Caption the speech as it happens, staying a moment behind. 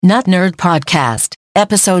Nut Nerd Podcast,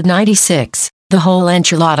 Episode 96, The Whole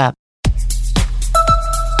Enchilada.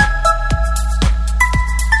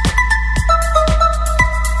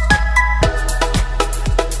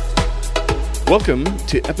 Welcome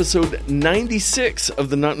to episode 96 of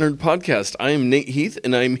the Nut Nerd Podcast. I am Nate Heath,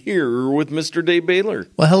 and I'm here with Mr. Dave Baylor.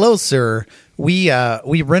 Well, hello, sir. We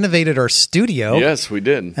renovated our studio. Yes, we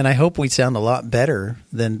did. And I hope we sound a lot better.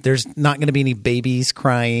 There's not going to be any babies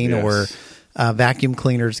crying or vacuum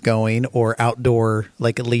cleaners going or outdoor,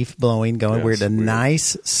 like a leaf blowing going. Yes, we're at a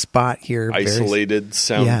nice spot here. Isolated,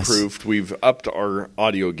 soundproofed. Yes. We've upped our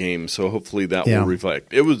audio game, so hopefully that will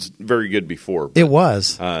reflect. It was very good before. It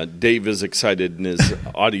was. Dave is excited in his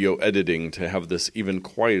audio editing to have this even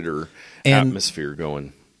quieter atmosphere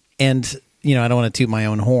going. And, you know, I don't want to toot my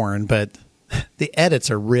own horn, but the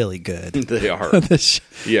edits are really good. They are.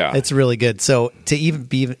 Yeah. It's really good. So to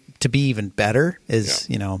be even better is,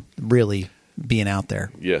 really being out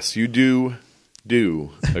there. Yes, you do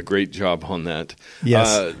a great job on that.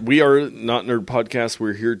 Yes. We are Not Nerd Podcast.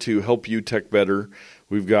 We're here to help you tech better.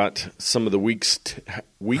 We've got some of the weakest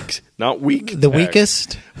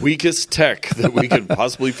tech that we could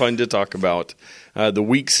possibly find to talk about. The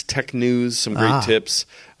week's tech news, some great tips.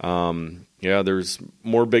 There's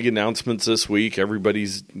more big announcements this week.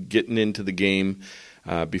 Everybody's getting into the game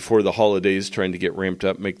before the holidays, trying to get ramped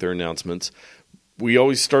up, make their announcements. We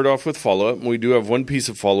always start off with follow-up, and we do have one piece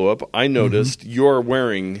of follow-up. I noticed you're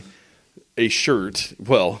wearing a shirt.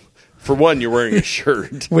 Well, for one, you're wearing a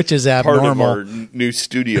shirt. Which is abnormal. Part of our new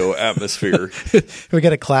studio atmosphere. We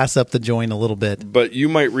got to class up the joint a little bit. But you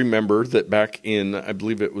might remember that back in, I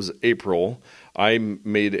believe it was April, I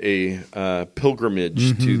made a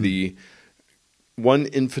pilgrimage to the One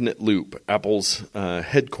Infinite Loop, Apple's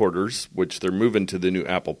headquarters, which they're moving to the new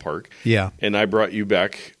Apple Park. Yeah. And I brought you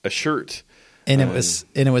back a shirt. And it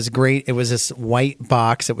was great. It was this white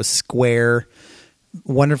box. It was square,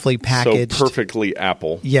 wonderfully packaged. So perfectly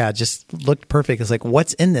Apple. Yeah, just looked perfect. It's like,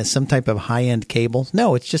 what's in this? Some type of high-end cable?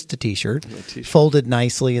 No, it's just a T-shirt. Folded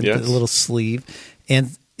nicely in a little sleeve.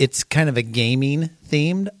 And it's kind of a gaming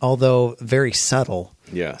themed, although very subtle.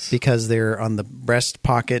 Yes. Because they're on the breast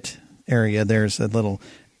pocket area. There's a little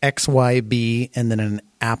XYB and then an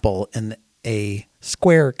apple in a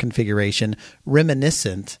square configuration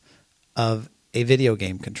reminiscent of a video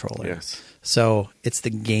game controller. Yes. So it's the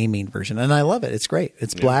gaming version. And I love it. It's great.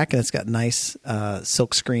 It's black and it's got nice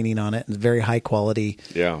silk screening on it and very high quality.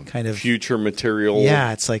 Yeah. Kind of future material.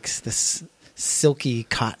 Yeah. It's like this silky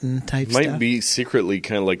cotton type stuff. Might be secretly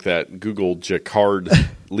kind of like that Google Jacquard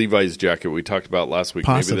Levi's jacket we talked about last week.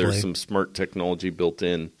 Possibly. Maybe there's some smart technology built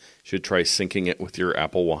in. Should try syncing it with your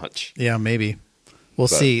Apple Watch. Yeah, maybe. We'll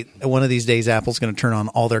see. One of these days, Apple's going to turn on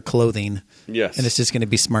all their clothing. Yes. And it's just going to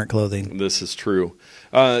be smart clothing. This is true.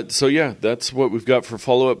 That's what we've got for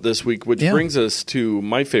follow-up this week, which brings us to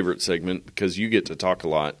my favorite segment, because you get to talk a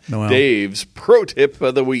lot. Well. Dave's Pro Tip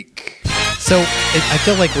of the Week. So I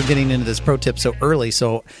feel like we're getting into this pro tip so early,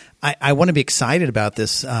 so I want to be excited about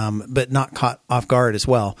this, but not caught off guard as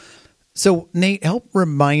well. So, Nate, help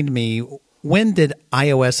remind me, when did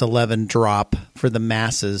iOS 11 drop for the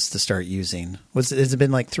masses to start using? Has it been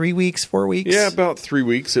like 3 weeks, 4 weeks? Yeah, about 3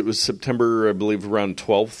 weeks. It was September, I believe, around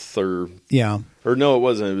 12th or... Yeah. Or no, it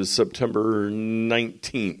wasn't. It was September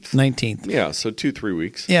 19th. 19th. Yeah, so 2-3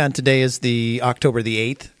 weeks. Yeah, and today is the October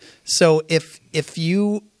the 8th. So if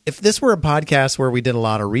this were a podcast where we did a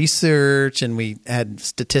lot of research and we had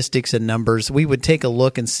statistics and numbers, we would take a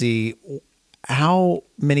look and see how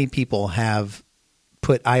many people have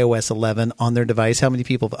put iOS 11 on their device, how many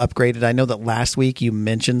people have upgraded. I know that last week you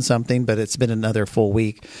mentioned something, but it's been another full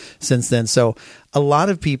week since then. So a lot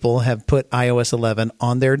of people have put iOS 11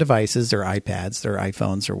 on their devices, their iPads, their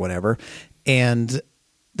iPhones, or whatever. And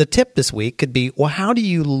the tip this week could be, well, how do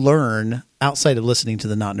you learn, outside of listening to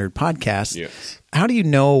the Not Nerd Podcast, how do you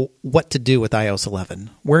know what to do with iOS 11?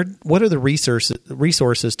 What are the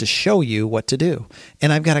resources to show you what to do?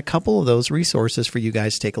 And I've got a couple of those resources for you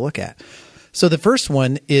guys to take a look at. So the first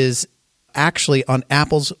one is actually on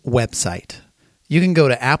Apple's website. You can go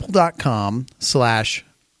to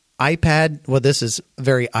apple.com/iPad. Well, this is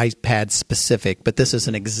very iPad specific, but this is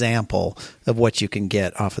an example of what you can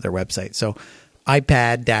get off of their website. So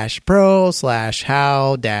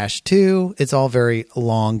iPad-Pro/how-2. It's all very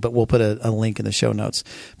long, but we'll put a link in the show notes.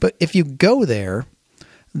 But if you go there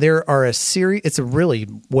are a series. It's a really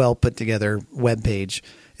well put together web page.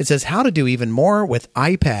 It says how to do even more with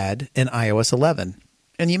iPad and iOS 11.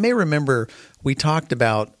 And you may remember we talked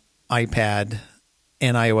about iPad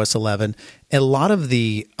and iOS 11. And a lot of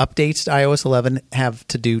the updates to iOS 11 have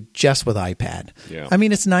to do just with iPad. Yeah. I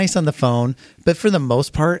mean, it's nice on the phone, but for the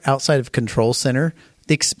most part, outside of Control Center,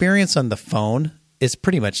 the experience on the phone is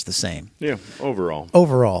pretty much the same. Yeah, overall.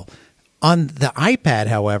 On the iPad,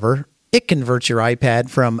 however, it converts your iPad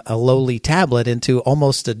from a lowly tablet into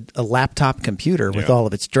almost a laptop computer with all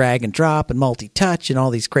of its drag and drop and multi-touch and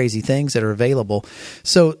all these crazy things that are available.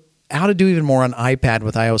 So how to do even more on iPad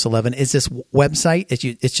with iOS 11 is this website.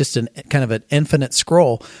 It's just kind of an infinite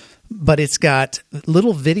scroll, but it's got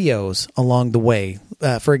little videos along the way.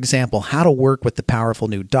 For example, how to work with the powerful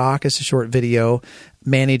new dock is a short video,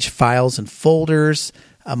 manage files and folders,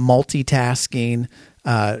 multitasking,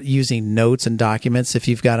 using notes and documents. If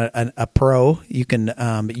you've got a Pro, you can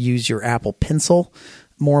use your Apple Pencil.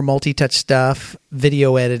 More multi-touch stuff,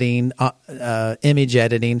 video editing, image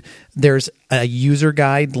editing. There's a user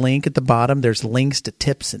guide link at the bottom. There's links to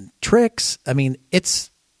tips and tricks. I mean, it's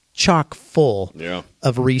chock full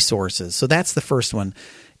of resources. So that's the first one.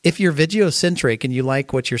 If you're video-centric and you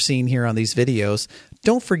like what you're seeing here on these videos,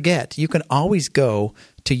 don't forget, you can always go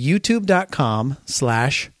to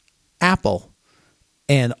youtube.com/Apple.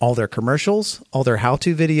 And all their commercials, all their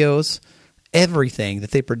how-to videos, everything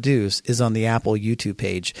that they produce is on the Apple YouTube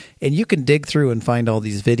page. And you can dig through and find all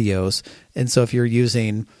these videos. And so if you're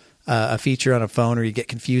using a feature on a phone or you get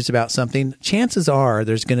confused about something, chances are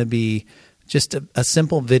there's going to be just a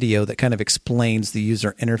simple video that kind of explains the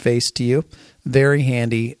user interface to you. Very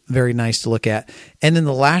handy, very nice to look at. And then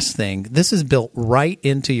the last thing, this is built right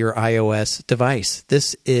into your iOS device.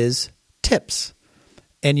 This is Tips.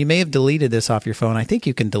 And you may have deleted this off your phone. I think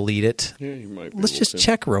you can delete it. Yeah, you might. Let's just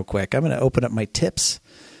check real quick. I'm going to open up my Tips.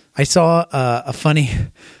 I saw a funny.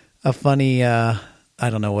 I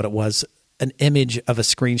don't know what it was. An image of a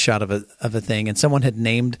screenshot of a thing, and someone had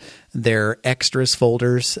named their extras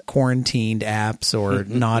folders quarantined apps or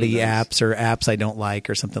naughty apps or apps I don't like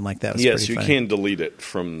or something like that. Yes, you can delete it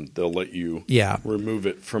from. They'll let you remove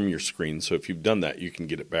it from your screen. So if you've done that, you can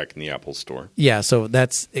get it back in the Apple Store. Yeah, so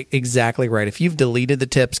that's exactly right. If you've deleted the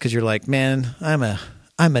Tips because you're like, man, I'm a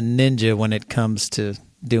ninja when it comes to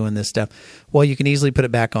doing this stuff, well, you can easily put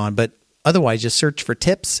it back on, but otherwise, just search for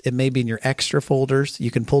Tips. It may be in your extra folders.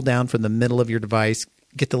 You can pull down from the middle of your device,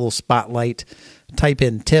 get the little spotlight, type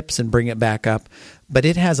in Tips, and bring it back up. But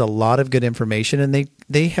it has a lot of good information, and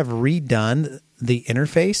they have redone the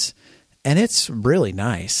interface, and it's really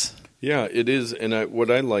nice. Yeah, it is. And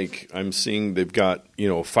what I like, I'm seeing they've got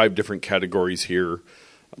 5 different categories here.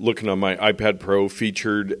 Looking on my iPad Pro,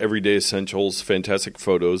 featured everyday essentials, fantastic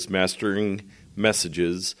photos, mastering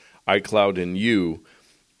messages, iCloud, and you.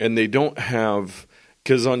 And they don't have,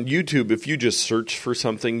 because on YouTube, if you just search for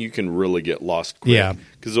something, you can really get lost quick. Yeah.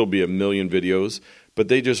 Because there'll be a million videos. But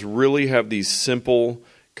they just really have these simple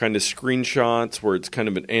kind of screenshots where it's kind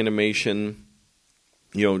of an animation,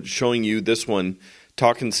 showing you this one,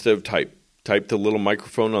 talk instead of type. Type the little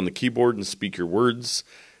microphone on the keyboard and speak your words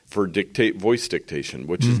for voice dictation,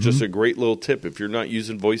 which is just a great little tip. If you're not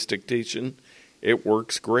using voice dictation, it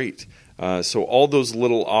works great. So all those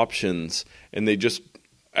little options, and they just,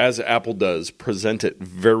 as Apple does, present it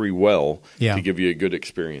very well to give you a good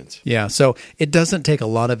experience. Yeah, so it doesn't take a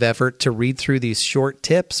lot of effort to read through these short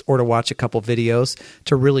tips or to watch a couple videos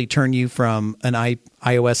to really turn you from an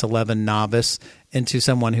iOS 11 novice into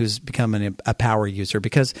someone who's becoming a power user.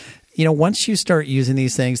 Because, once you start using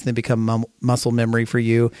these things and they become muscle memory for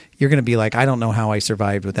you, you're going to be like, I don't know how I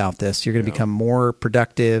survived without this. You're going to become more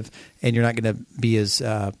productive, and you're not going to be as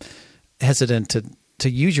hesitant to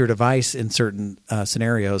use your device in certain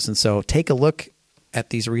scenarios. And so take a look at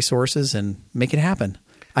these resources and make it happen.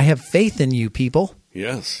 I have faith in you, people.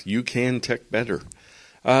 Yes, you can tech better.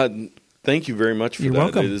 Thank you very much for that.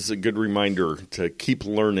 Welcome. It is a good reminder to keep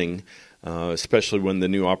learning, especially when the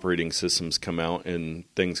new operating systems come out and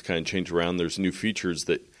things kind of change around. There's new features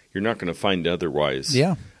that you're not going to find otherwise.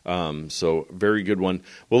 Yeah. So very good one.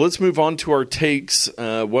 Well, let's move on to our takes,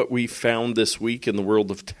 what we found this week in the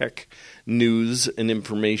world of tech news and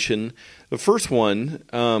information. The first one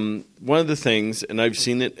of the things, and I've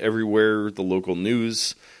seen it everywhere, the local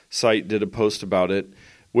news site did a post about it,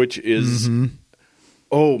 which is,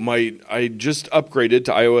 I just upgraded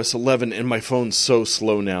to iOS 11 and my phone's so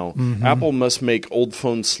slow now. Apple must make old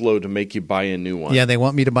phones slow to make you buy a new one. Yeah, they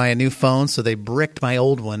want me to buy a new phone, so they bricked my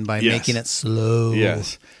old one by making it slow.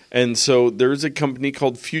 Yes. And so there's a company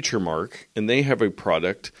called FutureMark, and they have a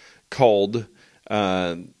product called,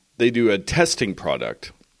 they do a testing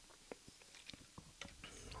product.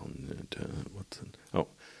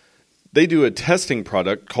 They do a testing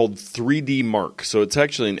product called 3D Mark. So it's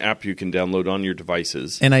actually an app you can download on your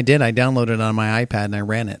devices. And I did. I downloaded it on my iPad and I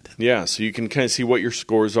ran it. Yeah, so you can kind of see what your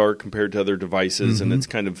scores are compared to other devices. And it's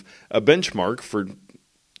kind of a benchmark for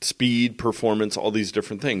speed, performance, all these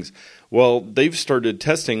different things. Well, they've started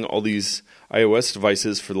testing all these iOS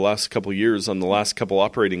devices for the last couple of years on the last couple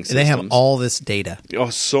operating systems. They have all this data. Oh,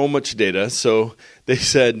 so much data. So they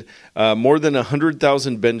said more than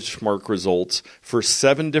 100,000 benchmark results for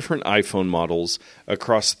 7 different iPhone models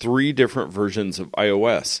across 3 different versions of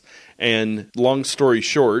iOS. And long story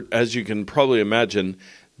short, as you can probably imagine,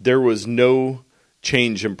 there was no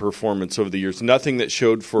change in performance over the years. Nothing that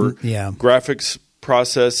showed for graphics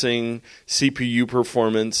processing, CPU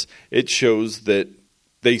performance. It shows that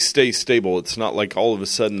they stay stable. It's not like all of a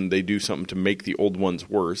sudden they do something to make the old ones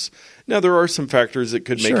worse. Now, there are some factors that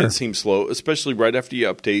could make it seem slow, especially right after you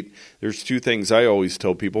update. There's 2 things I always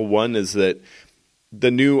tell people. One is that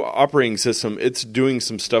the new operating system, it's doing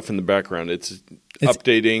some stuff in the background. It's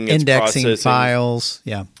updating, it's indexing processing files.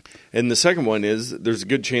 Yeah. And the second one is there's a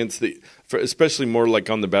good chance that, especially more like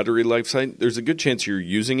on the battery life side, there's a good chance you're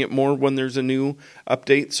using it more when there's a new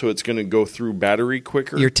update, so it's going to go through battery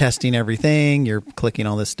quicker. You're testing everything. You're clicking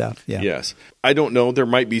all this stuff. Yeah. Yes. I don't know. There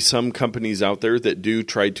might be some companies out there that do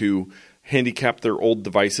try to handicap their old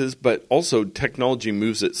devices, but also technology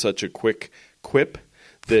moves at such a quick quip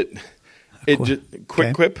that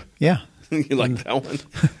quip? Yeah. You like that one?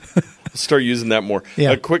 I'll start using that more.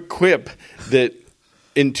 Yeah. A quick quip that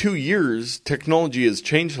in 2 years, technology has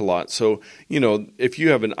changed a lot. So, if you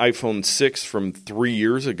have an iPhone 6 from 3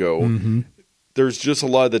 years ago, there's just a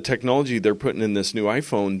lot of the technology they're putting in this new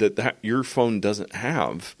iPhone that your phone doesn't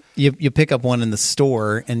have. You pick up one in the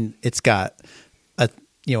store, and it's got a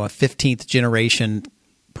 15th generation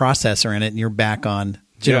processor in it, and you're back on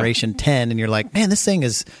generation 10, and you're like, man, this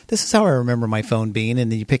is how I remember my phone being.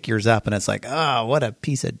 And then you pick yours up and it's like, what a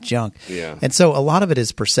piece of junk. Yeah. And so a lot of it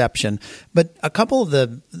is perception. But a couple of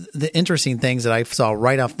the interesting things that I saw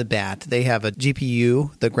right off the bat, they have a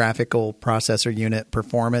GPU, the graphical processor unit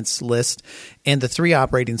performance list, and the 3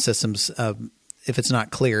 operating systems. If it's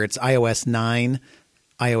not clear, it's iOS 9,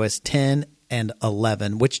 iOS 10, and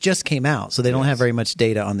 11, which just came out. So they don't have very much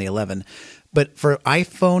data on the 11. But for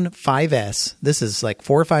iPhone 5S, this is like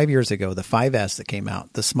 4 or 5 years ago, the 5S that came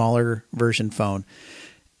out, the smaller version phone,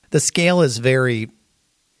 the scale is very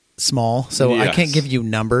small. So I can't give you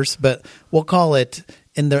numbers, but we'll call it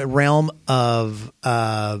in the realm of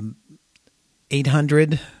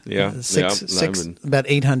 800. About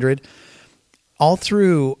 800. All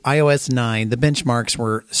through iOS 9, the benchmarks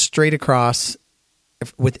were straight across.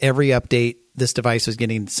 With every update, this device was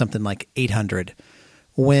getting something like 800.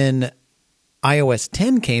 When iOS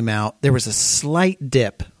 10 came out, there was a slight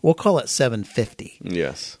dip. We'll call it 750.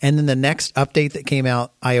 Yes. And then the next update that came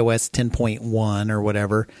out, iOS 10.1 or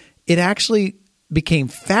whatever, it actually became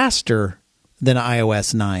faster than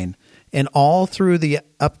iOS 9. And all through the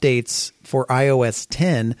updates for iOS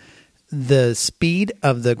 10, the speed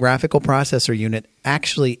of the graphical processor unit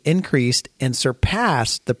actually increased and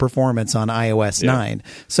surpassed the performance on iOS 9.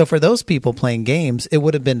 So for those people playing games, it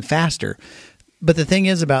would have been faster. But the thing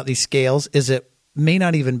is about these scales is it may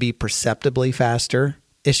not even be perceptibly faster.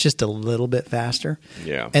 It's just a little bit faster.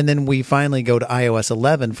 Yeah. And then we finally go to iOS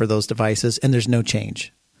 11 for those devices, and there's no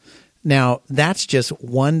change. Now, that's just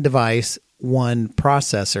one device, one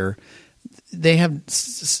processor. They have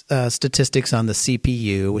statistics on the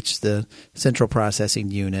CPU, which is the central processing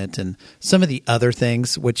unit, and some of the other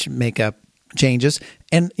things which make up changes.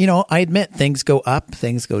 And, I admit things go up,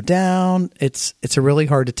 things go down. It's really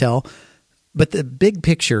hard to tell. But the big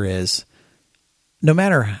picture is no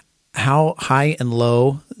matter how high and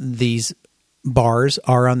low these bars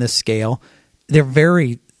are on this scale, they're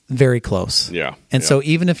very, very close. Yeah. And so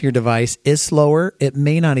even if your device is slower, it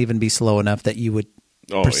may not even be slow enough that you would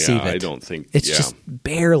perceive it. I don't think it's just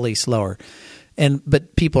barely slower.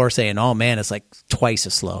 But people are saying, oh man, it's like twice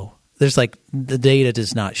as slow. There's the data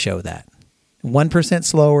does not show that. 1%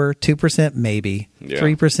 slower, 2% maybe,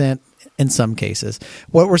 3% in some cases.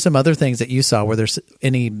 What were some other things that you saw? Were there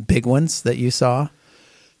any big ones that you saw?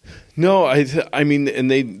 No, I mean,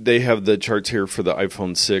 and they have the charts here for the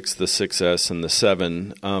iPhone 6, the 6S, and the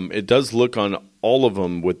 7. It does look on all of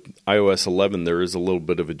them with iOS 11, there is a little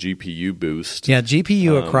bit of a GPU boost. Yeah,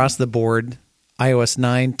 GPU across the board, iOS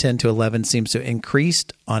 9, 10 to 11 seems to increase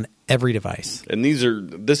on every device. And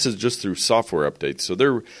this is just through software updates. So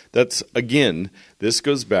this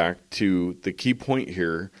goes back to the key point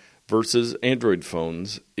here versus Android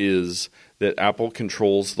phones is that Apple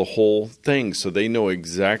controls the whole thing. So they know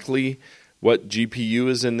exactly what GPU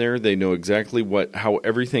is in there. They know exactly how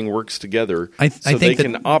everything works together. I think they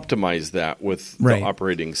can optimize that with the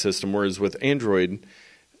operating system. Whereas with Android,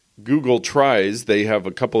 Google tries. They have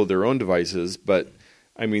a couple of their own devices, but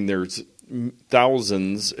I mean, there's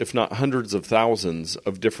thousands, if not hundreds of thousands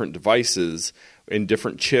of different devices and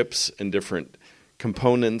different chips and different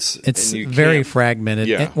components. It's and you very can't- fragmented.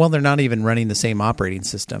 Yeah. And, well, they're not even running the same operating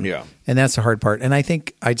system. Yeah. And that's the hard part. And I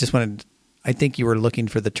think you were looking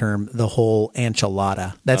for the term, the whole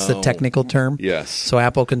enchilada. That's the technical term. Yes. So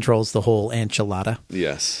Apple controls the whole enchilada.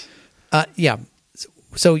 Yes. Yeah.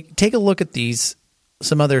 So take a look at these.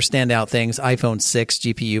 Some other standout things. iPhone 6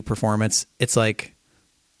 GPU performance. It's like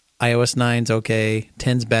iOS 9's okay.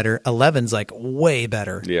 10's better. 11's like way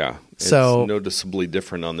better. Yeah. It's So- noticeably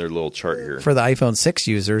different on their little chart here. For the iPhone 6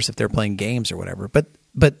 users, if they're playing games or whatever. But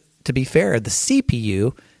to be fair, the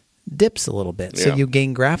CPU dips a little bit. So Yeah. you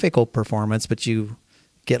gain graphical performance, but you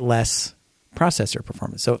get less processor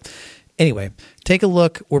performance. So anyway, take a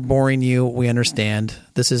look. We're boring you. We understand.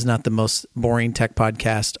 This is not the most boring tech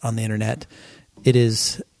podcast on the internet. It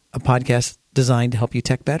is a podcast designed to help you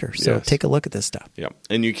tech better. So Yes. take a look at this stuff. Yeah.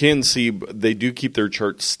 And you can see they do keep their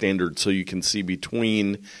charts standard, so you can see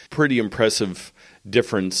between pretty impressive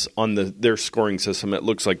difference on their scoring system. It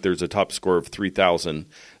looks like there's a top score of 3,000.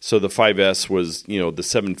 So the 5S was, the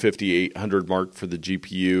 750, 800 mark for the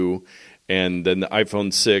GPU. And then the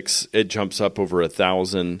iPhone 6, it jumps up over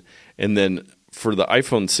 1,000. And then for the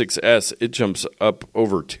iPhone 6S, it jumps up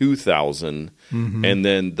over 2,000. Mm-hmm. And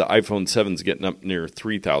then the iPhone 7's getting up near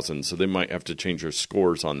 3,000. So they might have to change their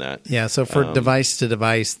scores on that. Yeah, so for device to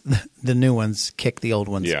device, the new ones kick the old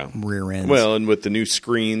ones rear ends. Well, and with the new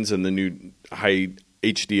screens and the new high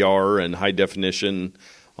HDR and high definition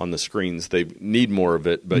on the screens, they need more of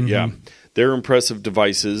it. But yeah, they're impressive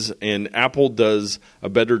devices, and Apple does a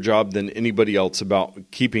better job than anybody else about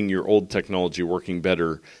keeping your old technology working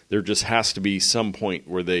better. There just has to be some point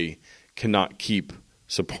where they cannot keep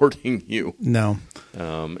supporting you. No.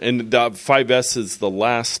 And the 5S is the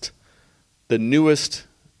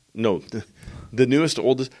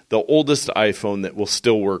oldest iPhone that will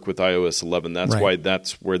still work with iOS 11. That's Right. why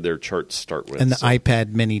that's where their charts start with. And the iPad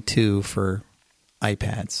Mini 2 for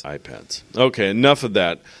iPads. Okay, enough of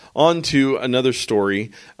that. On to another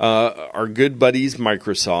story. Our good buddies,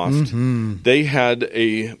 Microsoft, they had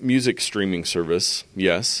a music streaming service.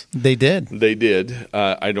 Yes, They did. they did.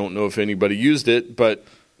 I don't know if anybody used it, but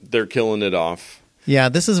they're killing it off. Yeah,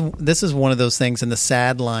 this is one of those things in the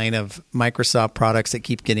sad line of Microsoft products that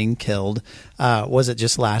keep getting killed. Was it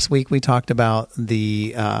just last week we talked about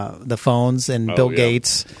the phones and Bill yeah.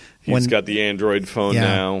 Gates? He's got the Android phone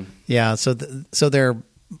now. Yeah, so their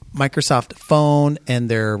Microsoft phone and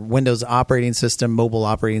their Windows operating system, mobile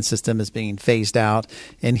operating system is being phased out.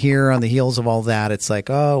 And here on the heels of all that, it's like,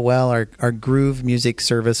 oh, well, our Groove music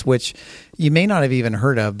service, which you may not have even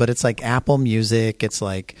heard of, but it's like Apple Music, it's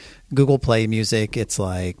like Google Play Music, it's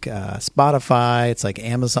like Spotify, it's like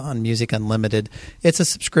Amazon Music Unlimited. It's a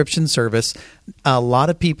subscription service. A lot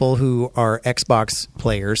of people who are Xbox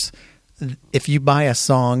players, if you buy a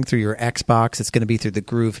song through your Xbox, it's going to be through the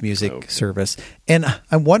Groove music service. And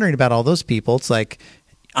I'm wondering about all those people. It's like,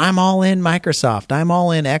 I'm all in Microsoft. I'm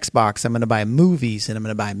all in Xbox. I'm going to buy movies and I'm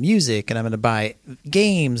going to buy music and I'm going to buy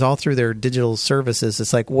games all through their digital services.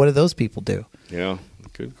 It's like, what do those people do? Yeah,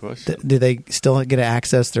 good question. Do they still get to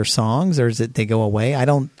access their songs, or is it they go away? I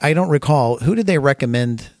don't recall. Who did they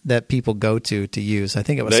recommend that people go to use? I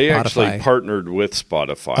think it was They Spotify. actually partnered with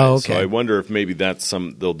Spotify. Oh, okay. So I wonder if maybe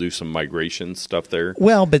they'll do some migration stuff there.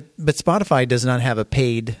 Well, but Spotify does not have a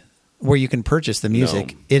paid where you can purchase the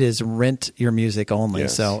music. No. It is rent your music only.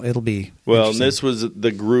 Yes. So it'll be Well, and interesting. this was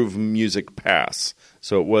the Groove Music Pass.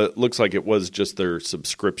 So it looks like it was just their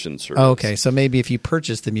subscription service. Oh, okay. So maybe if you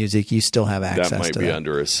purchase the music, you still have access That might to be that.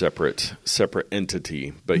 under a separate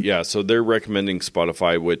entity. But yeah, so they're recommending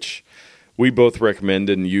Spotify, which we both recommend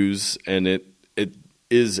and use, and it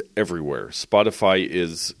is everywhere. Spotify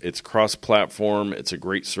it's cross-platform. It's a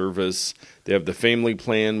great service. They have the family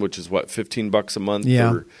plan, which is $15 a month,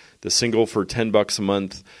 Yeah. or the single for $10 a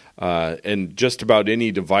month. And just about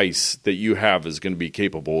any device that you have is going to be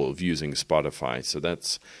capable of using Spotify. So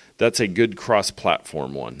that's a good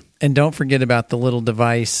cross-platform one. And don't forget about the little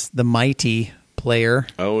device, the Mighty player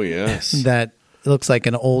Oh, yes. that looks like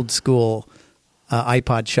an old school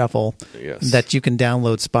iPod Shuffle Yes. that you can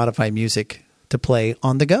download Spotify music to play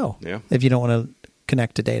on the go if you don't want to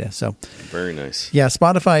connect to data. So Very nice. yeah,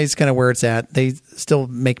 Spotify is kind of where it's at. They still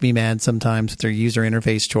make me mad sometimes with their user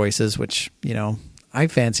interface choices, which, I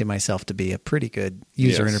fancy myself to be a pretty good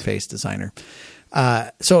user Yes. interface designer.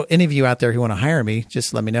 So any of you out there who want to hire me,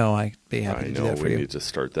 just let me know. I'd be happy I to do know that for we you. need to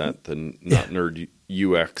start that. The Not Nerd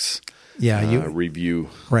UX Yeah, review.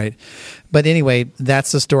 right. But anyway,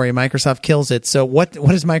 that's the story. Microsoft kills it. So what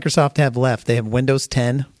does Microsoft have left? They have Windows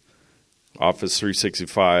 10 Office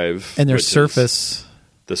 365. and their which is Surface.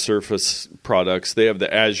 the Surface products. They have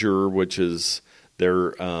the Azure, which is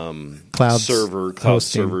their Cloud cloud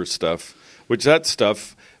hosting. server stuff. which that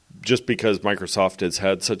stuff, just because Microsoft has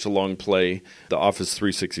had such a long play, the Office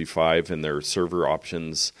 365 and their server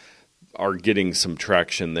options are getting some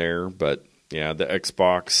traction there. But yeah, the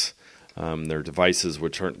Xbox, their devices,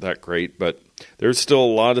 which aren't that great, but there's still a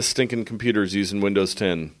lot of stinking computers using Windows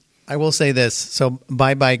 10. I will say this. So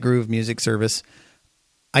bye-bye Groove music service.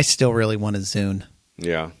 I still really want a Zune.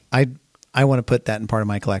 Yeah. I want to put that in part of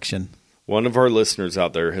my collection. One of our listeners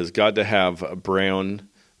out there has got to have a brown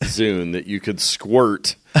Zune that you could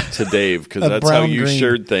squirt to Dave, because that's how you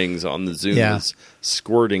shared things on the Zune, was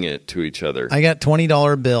squirting it to each other. I got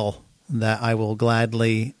 $20 bill that I will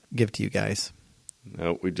gladly give to you guys.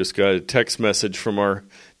 No, we just got a text message from our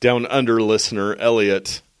down under listener,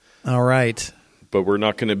 Elliot. All right. But we're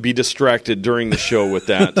not going to be distracted during the show with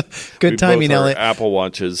that. Good timing, Elliot. Apple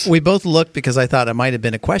Watches. We both looked because I thought it might have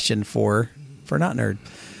been a question for Not Nerd.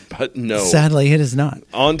 But no. Sadly, it is not.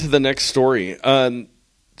 On to the next story.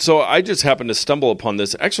 So I just happened to stumble upon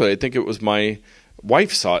this. Actually, I think it was my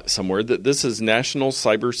wife saw it somewhere, that this is National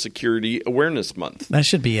Cybersecurity Awareness Month. That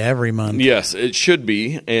should be every month. Yes, it should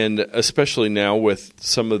be. And especially now with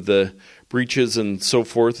some of the breaches and so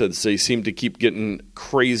forth, as they seem to keep getting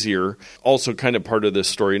crazier. Also kind of part of this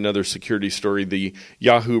story, another security story, the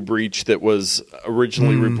Yahoo breach that was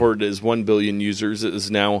originally reported as 1 billion users is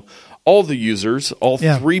now all the users,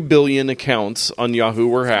 3 billion accounts on Yahoo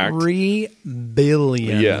were hacked. 3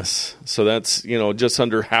 billion. Yes. So that's, just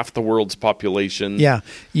under half the world's population. Yeah.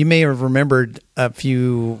 You may have remembered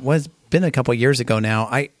been a couple of years ago now.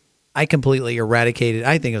 I completely eradicated,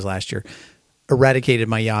 I think it was last year, eradicated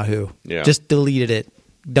my Yahoo. Yeah. Just deleted it.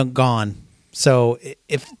 Gone. So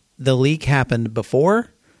if the leak happened before,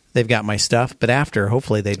 they've got my stuff, but after,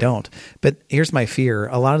 hopefully they don't. But here's my fear.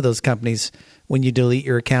 A lot of those companies, when you delete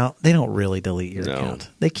your account, they don't really delete your account.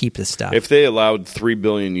 They keep the stuff. If they allowed 3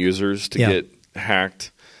 billion users to get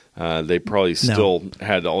hacked, they probably still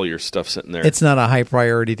had all your stuff sitting there. It's not a high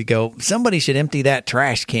priority to go, somebody should empty that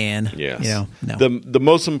trash can. Yes. No. The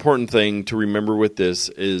most important thing to remember with this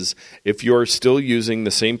is if you're still using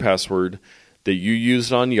the same password that you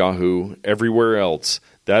used on Yahoo everywhere else,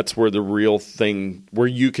 that's where the real thing, where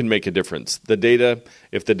you can make a difference. The data,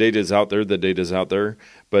 if the data is out there, the data is out there.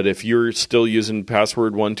 But if you're still using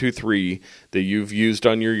password 123 that you've used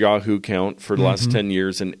on your Yahoo account for the last 10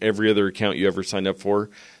 years and every other account you ever signed up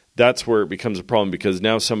for, that's where it becomes a problem, because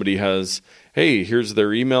now somebody has, hey, here's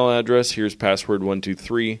their email address, here's password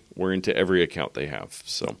 123, we're into every account they have.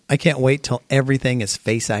 So I can't wait till everything is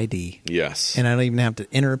Face ID. Yes. And I don't even have to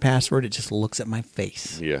enter a password, it just looks at my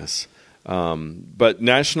face. Yes. But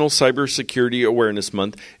National Cybersecurity Awareness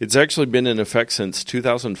Month, it's actually been in effect since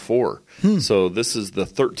 2004. So this is the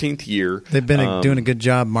 13th year. They've been doing a good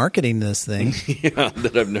job marketing this thing. Yeah,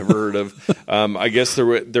 that I've never heard of. I guess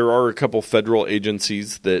there are a couple federal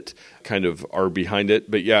agencies that kind of are behind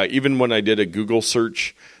it. But yeah, even when I did a Google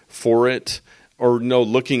search for it,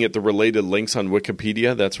 looking at the related links on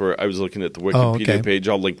Wikipedia, that's where I was looking at the Wikipedia page.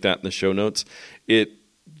 I'll link that in the show notes. It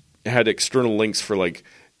had external links for like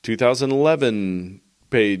 2011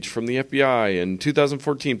 page from the FBI and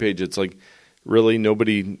 2014 page. It's like, really,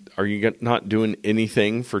 nobody, are you not doing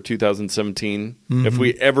anything for 2017? If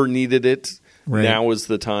we ever needed it, now is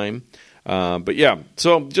the time. But yeah,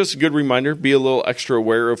 so just a good reminder, be a little extra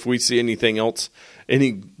aware if we see anything else,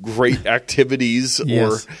 any great activities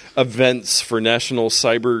or events for National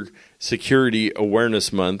Cyber Security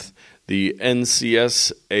Awareness Month, the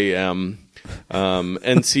NCSAM.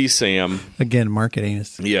 NCSAM. Again, marketing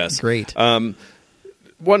is great.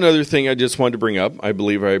 One other thing I just wanted to bring up, I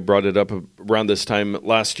believe I brought it up around this time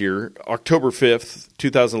last year, October 5th,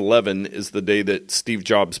 2011 is the day that Steve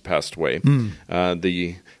Jobs passed away.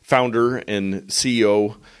 The founder and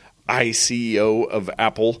CEO of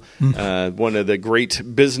Apple, one of the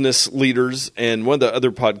great business leaders, and one of the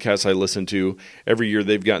other podcasts I listen to, every year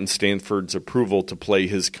they've gotten Stanford's approval to play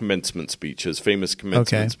his commencement speech, his famous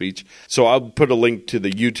commencement speech. So I'll put a link to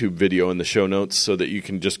the YouTube video in the show notes so that you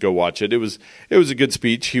can just go watch it. It was a good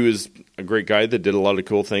speech. He was a great guy that did a lot of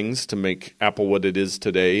cool things to make Apple what it is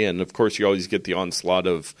today. And of course, you always get the onslaught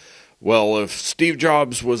of, well, if Steve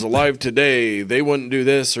Jobs was alive today, they wouldn't do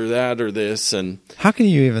this or that or this. And how can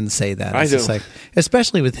you even say that? I know.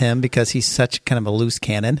 Especially with him, because he's such kind of a loose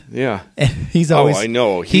cannon. Yeah. And he's always, I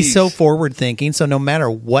know. He's so forward thinking. So no matter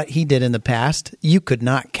what he did in the past, you could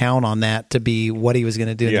not count on that to be what he was going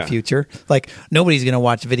to do in the future. Like, nobody's going to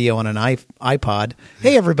watch video on an iPod.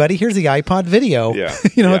 Hey, everybody, here's the iPod video. Yeah.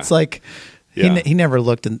 It's like... Yeah. He never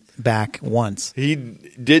looked back once. He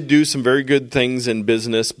did do some very good things in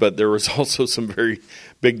business, but there was also some very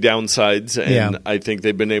big downsides. And I think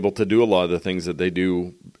they've been able to do a lot of the things that they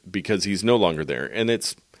do because he's no longer there. And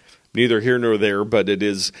it's neither here nor there, but it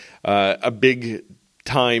is a big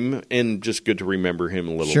time and just good to remember him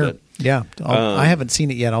a little bit. Yeah. I haven't seen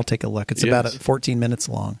it yet. I'll take a look. It's about 14 minutes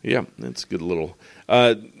long. Yeah, that's a good little.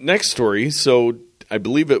 Next story. So I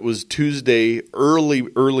believe it was Tuesday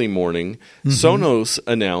early morning. Sonos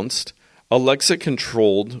announced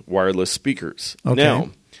Alexa-controlled wireless speakers. Okay.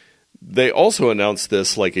 Now, they also announced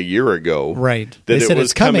this like a year ago. Right. That They it said was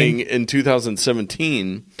it's coming in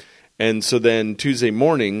 2017. And so then Tuesday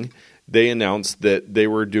morning, they announced that they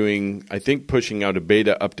were doing, I think, pushing out a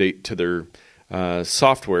beta update to their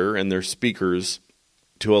software and their speakers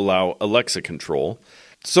to allow Alexa control.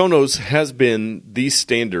 Sonos has been the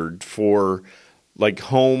standard for like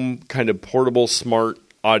home kind of portable smart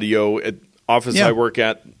audio. At office I work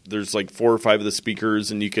at, there's like 4 or 5 of the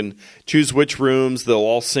speakers, and you can choose which rooms. They'll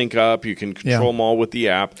all sync up. You can control them all with the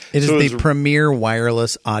app. It is the premier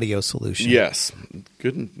wireless audio solution. Yes.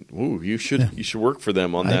 Good. Ooh, you should work for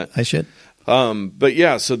them on that. I should. But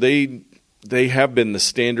yeah, so they have been the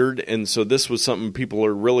standard, and so this was something people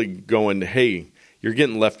are really going, hey, you're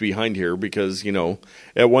getting left behind here because,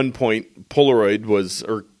 at one point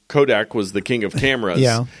Kodak was the king of cameras.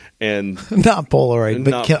 Yeah. And not Polaroid,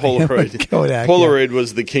 but Polaroid. Kodak. Polaroid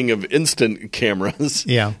was the king of instant cameras.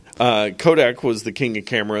 Yeah. Kodak was the king of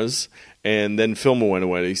cameras, and then film went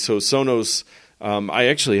away. So Sonos, I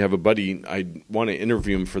actually have a buddy, I want to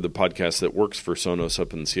interview him for the podcast that works for Sonos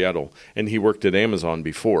up in Seattle, and he worked at Amazon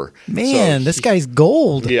before. Man, this guy's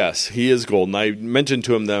gold. Yes, he is gold. And I mentioned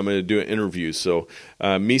to him that I'm going to do an interview. So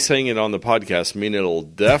me saying it on the podcast means it'll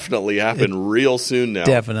definitely happen real soon now.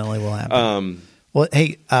 Definitely will happen. Well,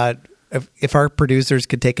 hey, if our producers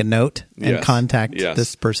could take a note and contact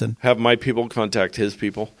this person. Have my people contact his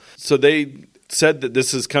people. So they said that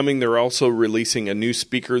this is coming. They're also releasing a new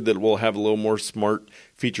speaker that will have a little more smart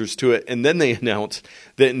features to it. And then they announced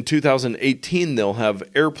that in 2018 they'll have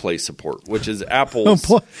AirPlay support, which is Apple's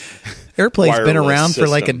AirPlay's been around system. for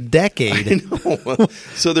like a decade. I know.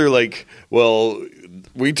 So they're like, well,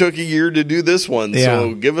 we took a year to do this one,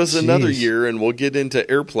 so give us another year and we'll get into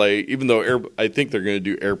AirPlay, even though I think they're going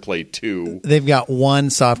to do AirPlay 2. They've got one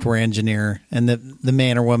software engineer, and the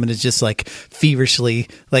man or woman is just like feverishly,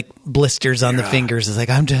 like blisters on the fingers. It's like,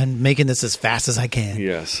 I'm done making this as fast as I can.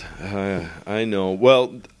 Yes, I know.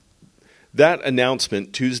 Well, that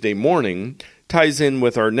announcement Tuesday morning ties in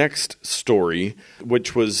with our next story,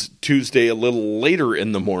 which was Tuesday a little later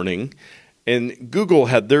in the morning, and Google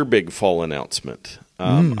had their big fall announcement.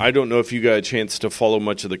 I don't know if you got a chance to follow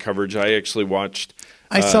much of the coverage. I actually watched.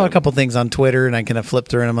 I saw a couple things on Twitter, and I kind of flipped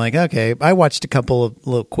through, and I'm like, okay. I watched a couple of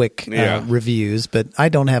little quick reviews, but I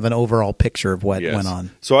don't have an overall picture of what went on.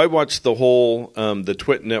 So I watched the whole. The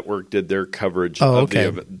Twit Network did their coverage of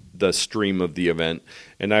the stream of the event,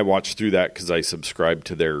 and I watched through that because I subscribe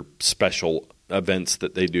to their special events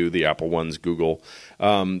that they do, the Apple ones, Google.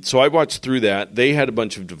 So I watched through that. They had a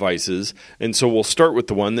bunch of devices, and so we'll start with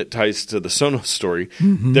the one that ties to the Sonos story.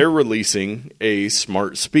 Mm-hmm. They're releasing a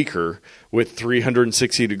smart speaker with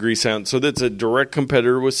 360-degree sound. So that's a direct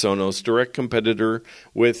competitor with Sonos, direct competitor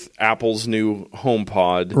with Apple's new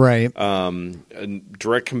HomePod. Right. A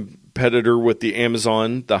direct competitor with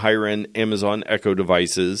the higher-end Amazon Echo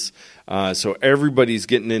devices. So everybody's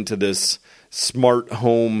getting into this smart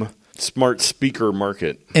home smart speaker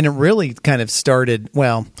market. And it really kind of started,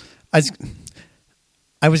 well, I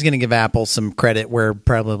was going to give Apple some credit where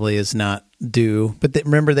probably is not due, but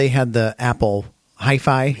remember they had the Apple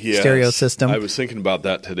hi-fi stereo system. I was thinking about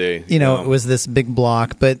that today. It was this big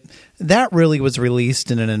block, but that really was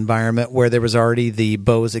released in an environment where there was already the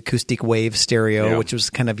Bose Acoustic Wave stereo, which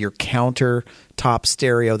was kind of your countertop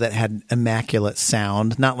stereo that had immaculate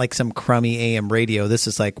sound, not like some crummy AM radio. This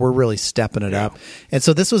is like, we're really stepping it up. And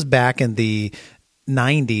so this was back in the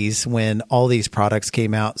 90s when all these products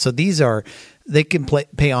came out. So they can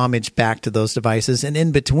pay homage back to those devices. And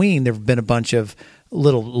in between, there have been a bunch of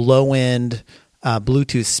little low-end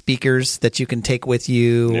Bluetooth speakers that you can take with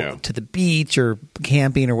you to the beach or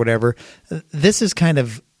camping or whatever. This is kind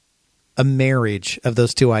of a marriage of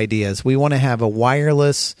those two ideas. We want to have a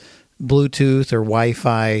wireless Bluetooth or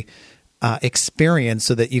Wi-Fi experience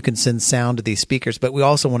so that you can send sound to these speakers, but we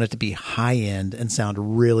also want it to be high-end and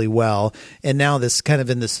sound really well. And now this kind of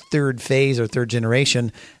in this third phase or third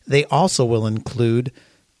generation, they also will include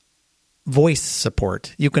voice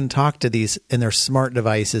support. You can talk to these in their smart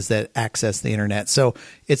devices that access the internet. So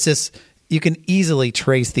it's just, you can easily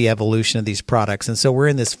trace the evolution of these products. And so we're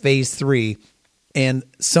in this phase 3, and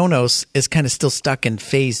Sonos is kind of still stuck in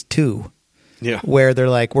phase 2, where they're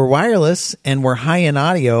like, we're wireless and we're high-end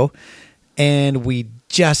audio, and we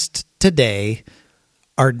just today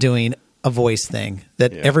are doing a voice thing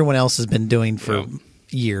that everyone else has been doing for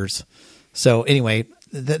years. So anyway,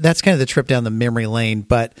 that's kind of the trip down the memory lane.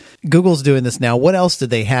 But Google's doing this now. What else did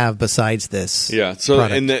they have besides this? Yeah. So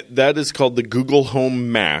product? and that is called the Google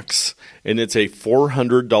Home Max, and it's a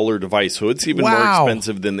 $400 device. So it's even more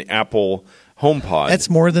expensive than the Apple HomePod. That's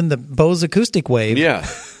more than the Bose Acoustic Wave. Yeah.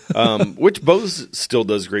 Which Bose still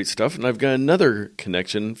does great stuff. And I've got another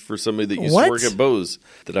connection for somebody that used to work at Bose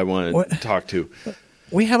that I want to talk to.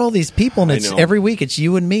 We have all these people, and every week it's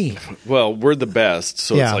you and me. Well, we're the best,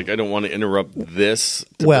 so it's like I don't want to interrupt this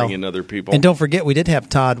to bring in other people. And don't forget, we did have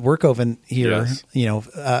Todd Workoven here. Yes.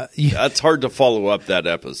 That's hard to follow up that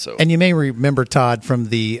episode. And you may remember Todd from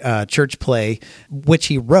the church play, which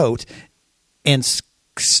he wrote and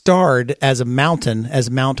starred as a mountain,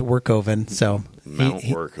 as Mount Workoven. So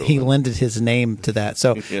he lended his name to that.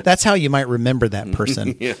 So that's how you might remember that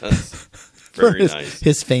person. Yes. Very nice.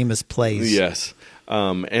 His famous plays. Yes.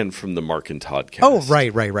 And from the Mark and Todd cast. Oh,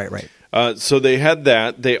 right. So they had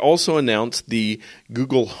that. They also announced the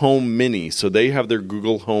Google Home Mini. So they have their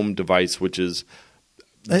Google Home device, which is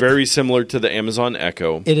very similar to the Amazon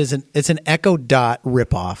Echo. It's an Echo Dot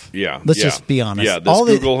ripoff. Yeah. Let's just be honest. Yeah, this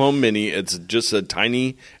Google Home Mini, it's just a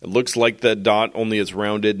tiny, it looks like the Dot, only it's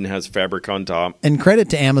rounded and has fabric on top. And credit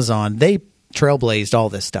to Amazon. They trailblazed all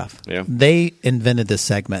this stuff. Yeah. They invented this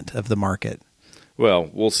segment of the market.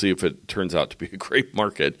 Well, we'll see if it turns out to be a great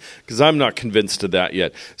market, because I'm not convinced of that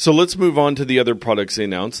yet. So let's move on to the other products they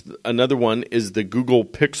announced. Another one is the Google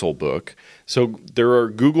Pixel Book. So there are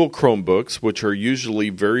Google Chromebooks, which are usually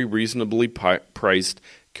very reasonably priced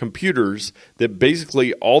computers that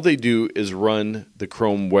basically all they do is run the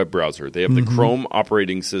Chrome web browser. They have the Chrome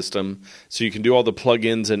operating system, so you can do all the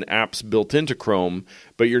plugins and apps built into Chrome,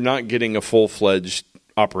 but you're not getting a full-fledged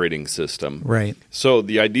operating system. Right. So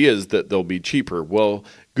the idea is that they'll be cheaper. Well,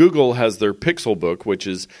 Google has their Pixel Book, which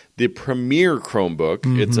is the premier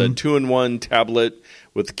Chromebook. It's a 2-in-1 tablet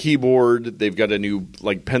with keyboard. They've got a new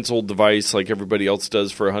pencil device like everybody else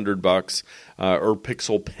does for $100, or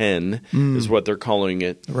Pixel Pen is what they're calling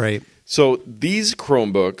it. Right. So these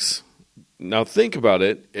Chromebooks, now think about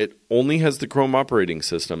it, it only has the Chrome operating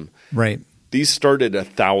system. Right. These start at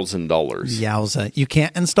 $1,000. Yowza. You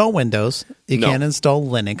can't install Windows. You can't install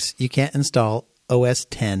Linux. You can't install OS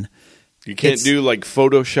 10. You can't do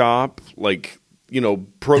Photoshop,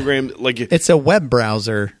 program it's a web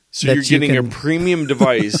browser. So you're getting a premium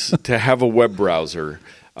device to have a web browser.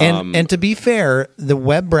 And to be fair, the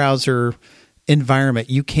web browser environment,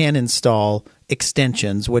 you can install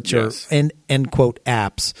extensions, which are end quote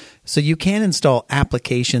apps. So you can install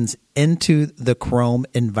applications into the Chrome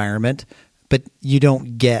environment, but you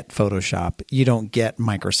don't get Photoshop. You don't get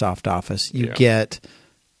Microsoft Office. You get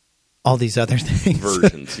all these other things.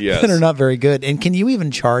 Versions, yes. That are not very good. And can you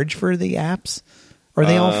even charge for the apps? Or are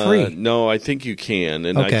they all free? No, I think you can.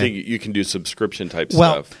 And I think you can do subscription type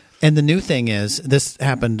stuff. And the new thing is, this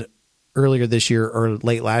happened earlier this year or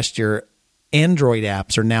late last year, Android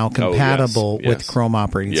apps are now compatible with Chrome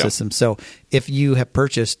operating system. So if you have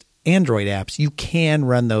purchased Android apps, you can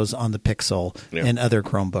run those on the Pixel and other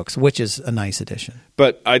Chromebooks, which is a nice addition.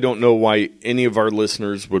 But I don't know why any of our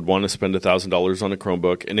listeners would want to spend $1,000 on a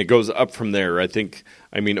Chromebook, and it goes up from there. Over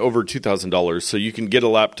 $2,000. So you can get a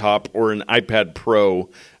laptop or an iPad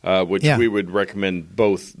Pro, which we would recommend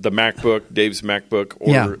both the MacBook, Dave's MacBook,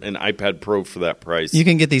 or an iPad Pro for that price. You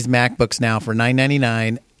can get these MacBooks now for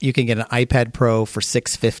 $999. You can get an iPad Pro for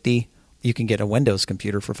 $650. You can get a Windows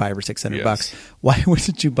computer for $500 or $600. Why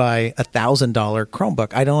wouldn't you buy a $1,000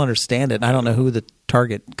 Chromebook? I don't understand it. And I don't know who the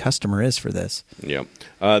target customer is for this. Yeah.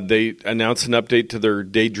 They announced an update to their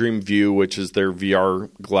Daydream View, which is their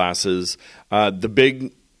VR glasses. The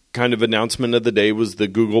big kind of announcement of the day was the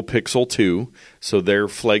Google Pixel 2. So their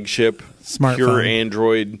flagship, smartphone, pure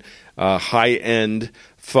Android, high-end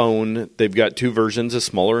phone. They've got two versions, a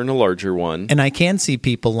smaller and a larger one. And I can see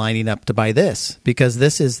people lining up to buy this because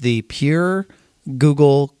this is the pure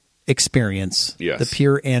Google experience, the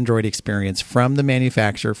pure Android experience from the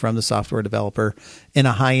manufacturer, from the software developer, in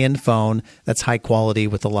a high-end phone that's high quality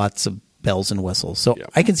with lots of bells and whistles. So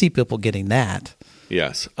I can see people getting that.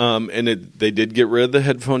 Yes. And they did get rid of the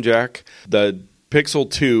headphone jack. The Pixel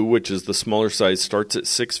 2, which is the smaller size, starts at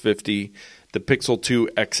 $650. The Pixel 2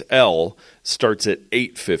 XL starts at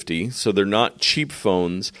 $850, so they're not cheap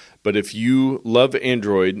phones. But if you love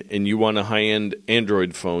Android and you want a high-end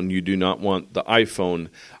Android phone, you do not want the iPhone,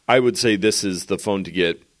 I would say this is the phone to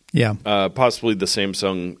get. Yeah. Possibly the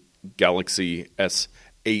Samsung Galaxy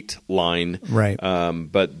S8 line. Right.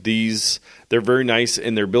 But they're very nice,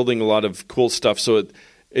 and they're building a lot of cool stuff. So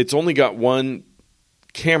it's only got one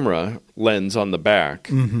camera lens on the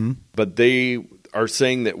back, but they are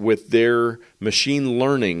saying that with their machine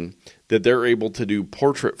learning, that they're able to do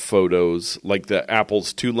portrait photos like the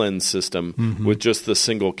Apple's 2-lens system with just the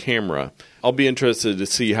single camera. I'll be interested to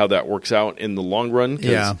see how that works out in the long run.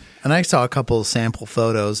 Yeah. And I saw a couple of sample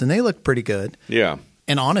photos, and they look pretty good. Yeah.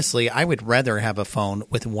 And honestly, I would rather have a phone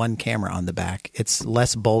with one camera on the back. It's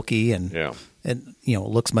less bulky and it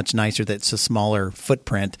looks much nicer that it's a smaller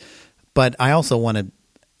footprint. But I also want to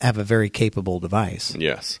have a very capable device.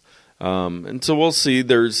 Yes. And so we'll see.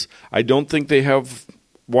 I don't think they have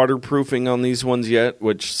waterproofing on these ones yet,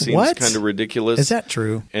 which seems kind of ridiculous. Is that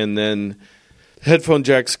true? And then headphone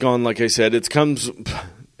jack's gone, like I said.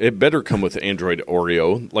 It better come with Android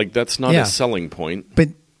Oreo. Like, that's not a selling point.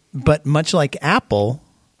 But much like Apple,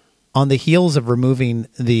 on the heels of removing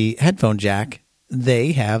the headphone jack,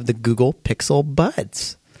 they have the Google Pixel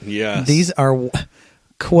Buds. Yes. These are,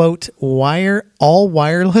 quote, all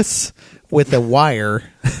wireless with a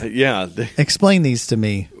wire. Yeah. Explain these to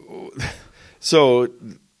me. So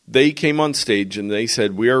they came on stage and they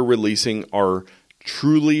said, we are releasing our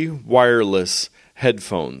truly wireless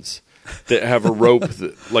headphones that have a rope,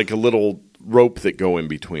 like a little rope that go in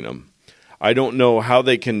between them. I don't know how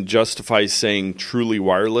they can justify saying truly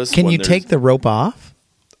wireless. Can you take the rope off?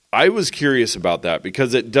 I was curious about that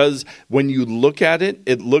because it does, when you look at it,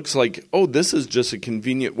 it looks like, oh, this is just a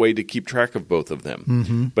convenient way to keep track of both of them.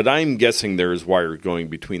 Mm-hmm. But I'm guessing there is wire going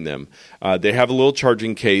between them. They have a little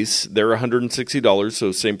charging case. They're $160,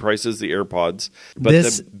 so same price as the AirPods. But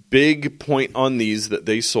the big point on these that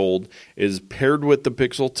they sold is paired with the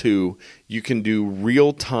Pixel 2, you can do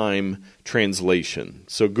real-time translation.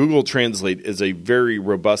 So Google Translate is a very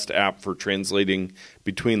robust app for translating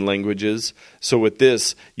between languages. So with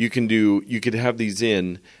this, you could have these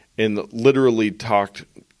in and literally talk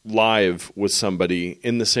live with somebody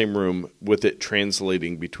in the same room with it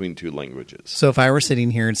translating between two languages. So if I were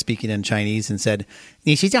sitting here and speaking in Chinese and said,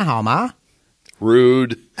 你是讲好吗?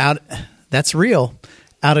 Rude. That's real.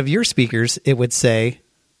 Out of your speakers, it would say,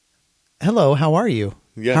 hello, how are you?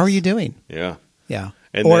 Yes. How are you doing? Yeah. Yeah.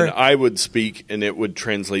 And then I would speak, and it would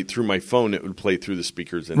translate through my phone. It would play through the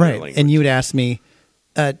speakers in their language. And you would ask me,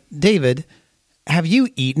 David, have you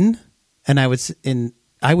eaten? And I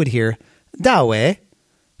would hear, 大伟,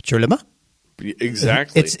 吃了吗?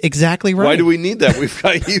 Exactly. It's exactly right. Why do we need that? We've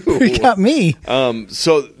got you. We got me.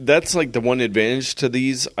 So that's like the one advantage to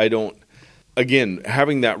these. Again,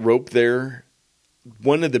 having that rope there,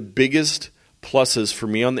 one of the biggest pluses for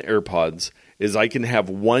me on the AirPods is I can have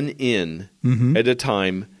one in at a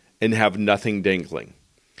time and have nothing dangling.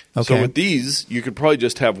 Okay. So with these, you could probably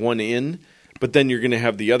just have one in, but then you're going to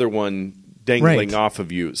have the other one dangling off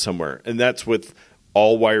of you somewhere. And that's with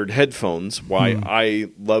all wired headphones. Why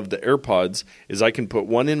I love the AirPods is I can put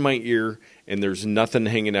one in my ear and there's nothing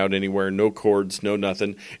hanging out anywhere, no cords, no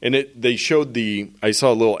nothing. And they showed I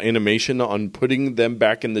saw a little animation on putting them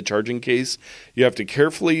back in the charging case. You have to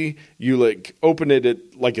carefully, open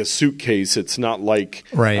it like a suitcase. It's not like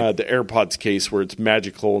the AirPods case where it's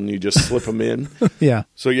magical and you just slip them in. Yeah.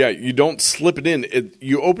 So you don't slip it in.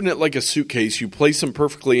 You open it like a suitcase, you place them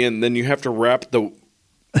perfectly in, then you have to wrap the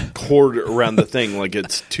cord around the thing like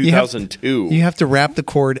it's 2002. You have to wrap the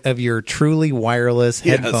cord of your truly wireless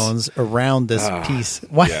headphones around this piece.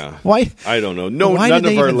 Why? Yeah. Why? I don't know. None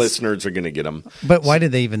of our listeners are going to get them. But why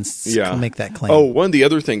did they even make that claim? Oh, one of the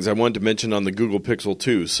other things I wanted to mention on the Google Pixel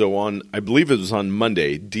 2. So I believe it was on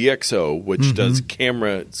Monday, DxO, which does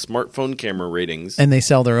smartphone camera ratings. And they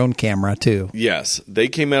sell their own camera too. Yes. They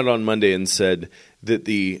came out on Monday and said that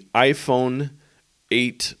the iPhone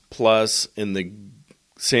 8 Plus and the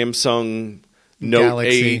Samsung Note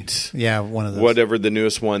Galaxy. 8, one of those. Whatever the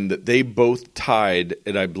newest one, that they both tied,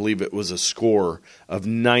 and I believe it was a score of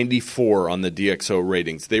 94 on the DxO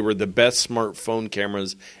ratings. They were the best smartphone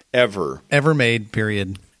cameras ever. Ever made,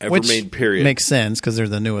 period. Makes sense because they're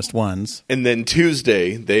the newest ones. And then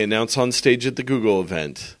Tuesday, they announced on stage at the Google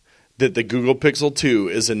event that the Google Pixel 2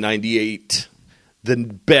 is a 98, the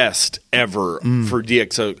best ever for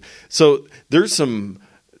DxO. So there's some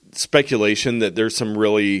speculation that there's some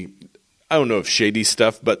really, I don't know if shady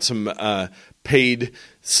stuff, but some paid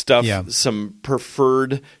stuff, some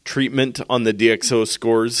preferred treatment on the DxO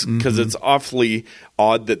scores, because it's awfully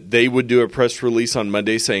odd that they would do a press release on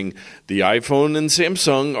Monday saying the iPhone and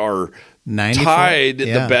Samsung are 94? Tied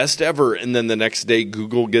the best ever, and then the next day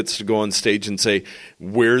Google gets to go on stage and say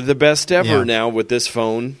we're the best ever now with this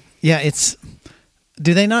phone. Yeah,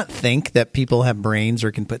 do they not think that people have brains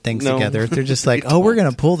or can put things together? They're just like, we're going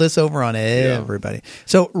to pull this over on everybody. Yeah.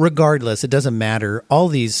 So regardless, it doesn't matter. All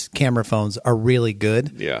these camera phones are really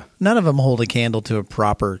good. Yeah. None of them hold a candle to a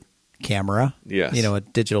proper camera. Yes. A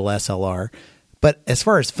digital SLR. But as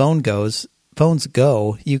far as phones phones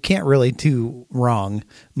go, you can't really do wrong.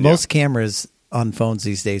 Most cameras on phones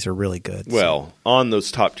these days are really good. Well, on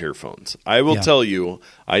those top tier phones. I will tell you,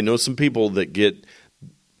 I know some people that get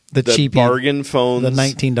the cheap bargain phones, the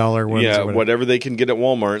 $19 ones. Yeah, whatever they can get at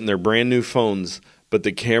Walmart, and they're brand new phones. But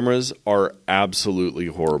the cameras are absolutely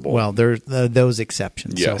horrible. Well, there's those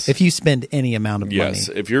exceptions. Yes. So if you spend any amount of money. Yes,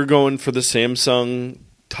 if you're going for the Samsung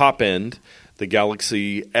top end, the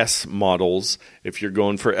Galaxy S models, if you're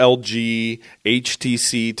going for LG,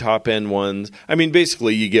 HTC top end ones, I mean,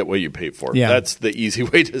 basically you get what you pay for. Yeah. That's the easy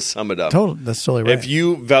way to sum it up. That's totally right. If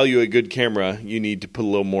you value a good camera, you need to put a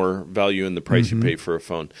little more value in the price you pay for a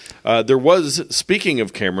phone. There was, speaking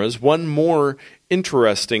of cameras, one more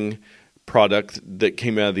interesting product that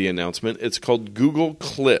came out of the announcement. It's called Google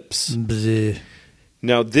Clips. Bleh.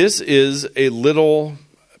 Now, this is a little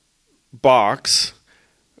box.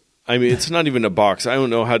 I mean, it's not even a box. I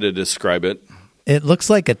don't know how to describe it. It looks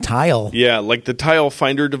like a tile. Yeah, like the tile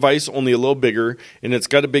finder device, only a little bigger, and it's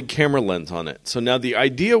got a big camera lens on it. So now the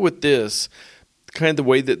idea with this, kind of the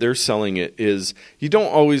way that they're selling it, is you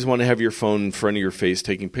don't always want to have your phone in front of your face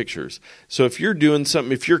taking pictures. So if you're doing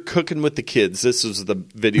something, if you're cooking with the kids, this is the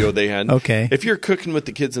video they had. Okay. If you're cooking with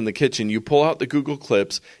the kids in the kitchen, you pull out the Google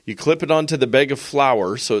Clips, you clip it onto the bag of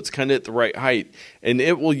flour so it's kind of at the right height, and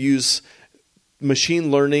it will use machine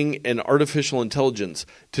learning and artificial intelligence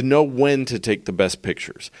to know when to take the best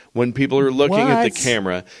pictures, when people are looking at the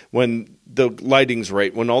camera, when the lighting's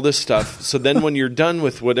right, when all this stuff. So then when you're done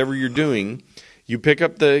with whatever you're doing, you pick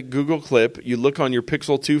up the Google Clip, you look on your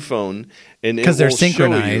Pixel 2 phone, and it will they're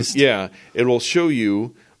synchronized. It will show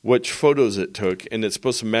you which photos it took, and it's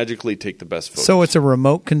supposed to magically take the best photos. So it's a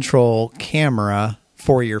remote control camera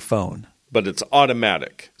for your phone. But it's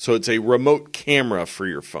automatic. So it's a remote camera for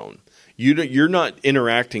your phone. You're not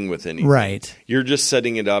interacting with anything. Right. You're just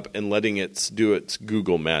setting it up and letting it do its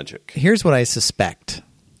Google magic. Here's what I suspect.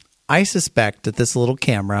 I suspect that this little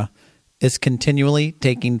camera is continually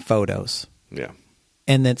taking photos. Yeah.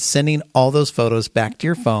 And then sending all those photos back to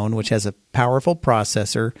your phone, which has a powerful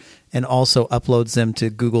processor, and also uploads them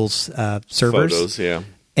to Google's servers. Photos, yeah.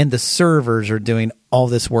 And the servers are doing all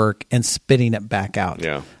this work and spitting it back out.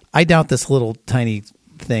 Yeah. I doubt this little tiny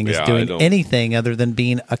thing is doing anything other than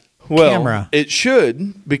being a camera. It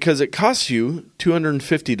should, because it costs you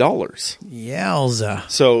 $250. Yowza.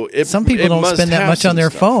 So some people don't spend that much on their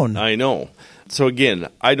phone. I know. So again,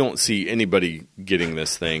 I don't see anybody getting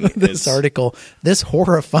this thing. This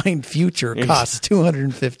horrifying future costs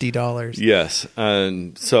 $250. Yes.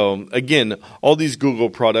 And so again, all these Google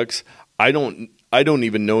products, I don't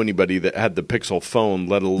even know anybody that had the Pixel phone,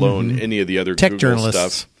 let alone any of the other Tech Google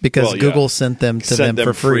journalists, stuff. because Google sent them to them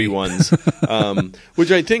for free ones,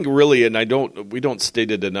 which I think really, and we don't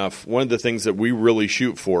state it enough. One of the things that we really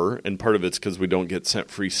shoot for, and part of it's because we don't get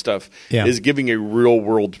sent free stuff, is giving a real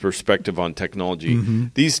world perspective on technology.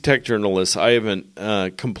 These tech journalists, I haven't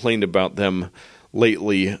complained about them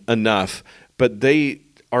lately enough, but they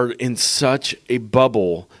are in such a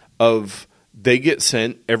bubble of. They get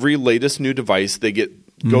sent every latest new device. They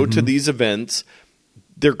go to these events.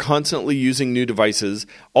 They're constantly using new devices.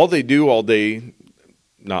 All they do all day,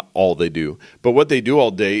 not all they do, but what they do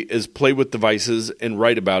all day is play with devices and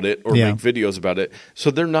write about it or make videos about it.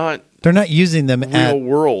 So they're not using them real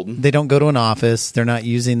world. They don't go to an office. They're not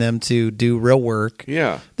using them to do real work.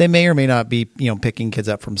 Yeah. They may or may not be, picking kids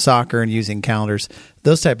up from soccer and using calendars,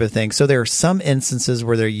 those type of things. So there are some instances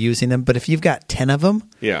where they're using them, but if you've got 10 of them,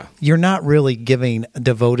 you're not really giving a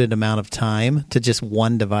devoted amount of time to just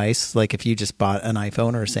one device. Like if you just bought an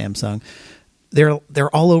iPhone or a Samsung,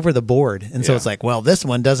 they're all over the board. And so it's like, well, this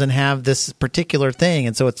one doesn't have this particular thing,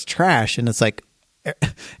 and so it's trash. And it's like,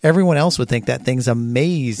 everyone else would think that thing's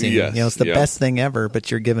amazing. Yes, it's the best thing ever, but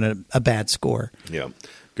you're giving it a bad score. Yeah.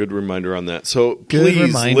 Good reminder on that. So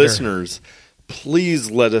please, listeners, please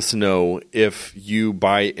let us know if you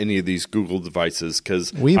buy any of these Google devices,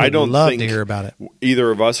 because I don't love think to hear about it. Either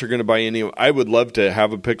of us are going to buy any. I would love to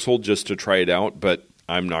have a Pixel just to try it out, but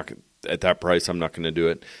I'm not at that price. I'm not going to do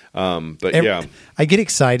it. I get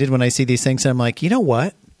excited when I see these things, and I'm like, you know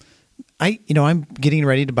what? I'm getting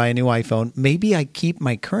ready to buy a new iPhone. Maybe I keep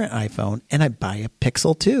my current iPhone and I buy a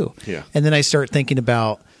Pixel 2. Yeah. And then I start thinking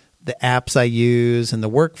about the apps I use and the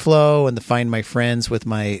workflow and the Find My Friends with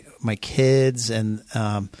my kids and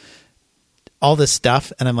all this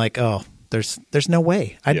stuff. And I'm like, oh, there's no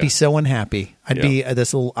way. I'd be so unhappy. I'd be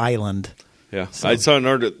this little island. Yeah. So. I saw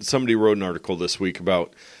somebody wrote an article this week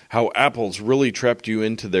about how Apple's really trapped you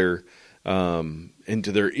into their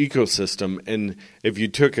ecosystem. And if you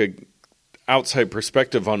took outside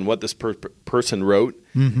perspective on what this person wrote,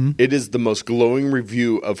 Mm-hmm. it is the most glowing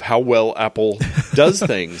review of how well Apple does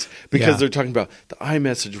things, because Yeah. they're talking about the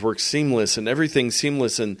iMessage works seamless and everything's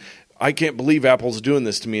seamless, and I can't believe Apple's doing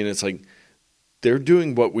this to me. And it's like, they're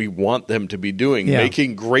doing what we want them to be doing, Yeah.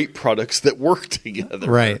 making great products that work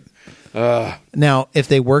together. Right. Now, if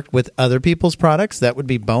they worked with other people's products, that would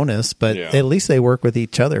be bonus, but Yeah. at least they work with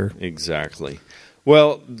each other. Exactly.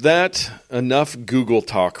 Well, enough Google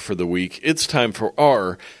talk for the week. It's time for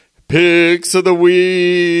our Picks of the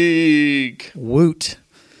Week. Woot.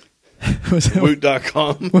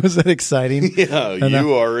 Woot.com. Was that exciting? Yeah,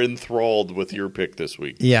 you are enthralled with your pick this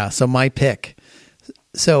week. Yeah, so my pick.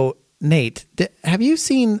 So, Nate, have you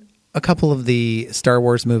seen a couple of the Star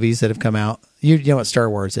Wars movies that have come out? You know what Star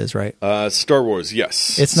Wars is, right? Star Wars,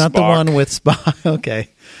 yes. It's not the Spock. one with Spock. Okay.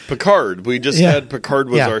 Picard. We just had Picard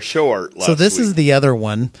was our show art last So this week. is the other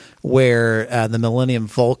one where the Millennium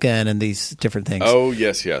Falcon and these different things. Oh,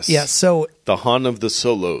 yes, yes. Yeah, so the Han of the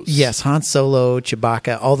Solos. yes, Han Solo,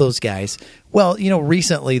 Chewbacca, all those guys. Well,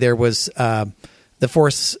 recently there was The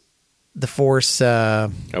Force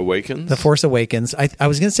Awakens? The Force Awakens. I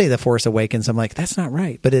was going to say The Force Awakens. I'm like, that's not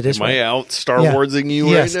right, but it is Am right. I out Star Yeah. Warsing you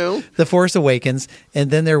Yes. right now? The Force Awakens, and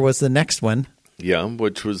then there was the next one, Yeah,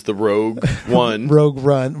 which was the Rogue One. Rogue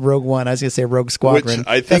One. I was going to say Rogue Squadron. Which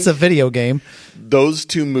I think- that's a video game. Those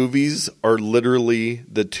two movies are literally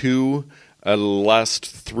the two last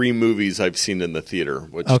three movies I've seen in the theater,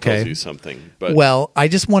 which Okay. tells you something. But Well, I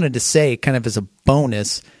just wanted to say, kind of as a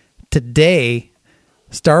bonus, today,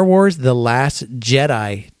 Star Wars The Last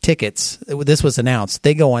Jedi tickets, this was announced,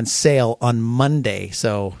 they go on sale on Monday.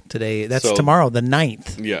 So that's tomorrow, the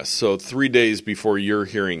 9th. yes, so 3 days before you're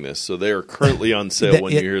hearing this. So they are currently on sale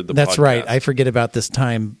when you hear the That's podcast. right. I forget about this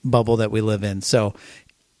time bubble that we live in. So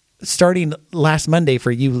starting last Monday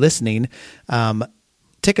for you listening,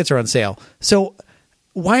 tickets are on sale. So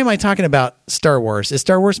why am I talking about Star Wars? Is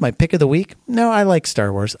Star Wars my pick of the week? No, I like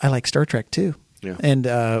Star Wars. I like Star Trek too. Yeah.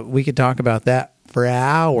 And we could talk about that for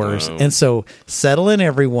hours. No. And so settle in,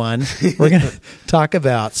 everyone. We're going to talk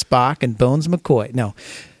about Spock and Bones McCoy. No,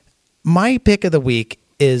 my pick of the week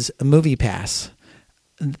is Movie Pass.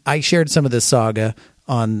 I shared some of this saga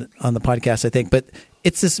on the podcast, I think, but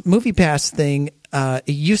it's this Movie Pass thing. It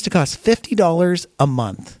used to cost $50 a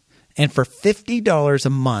month. And for $50 a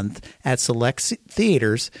month at select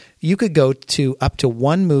theaters, you could go to up to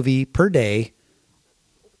one movie per day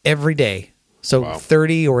every day. So Wow.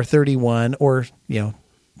 30 or 31 or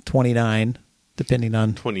 29, depending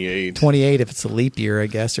on 28. 28 if it's a leap year, I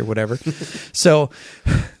guess, or whatever. So,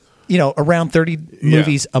 around 30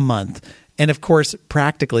 movies a month. And of course,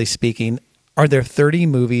 practically speaking, are there 30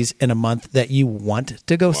 movies in a month that you want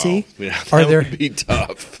to go see? Yeah, Are that there would be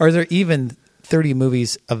tough. Are there even 30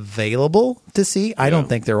 movies available to see? I don't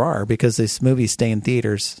think there are, because these movies stay in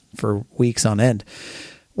theaters for weeks on end.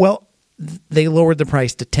 Well, they lowered the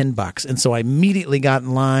price to $10, and so I immediately got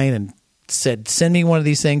in line and said, "Send me one of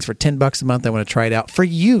these things for $10 a month. I want to try it out for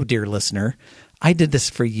you, dear listener. I did this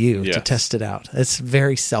for you to test it out. It's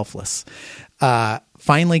very selfless."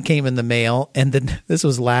 Finally came in the mail, and then this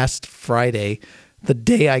was last Friday. The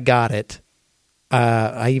day I got it,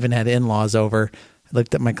 I even had in-laws over. I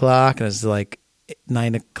looked at my clock, and it was like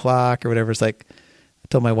 9 o'clock or whatever. It's like, I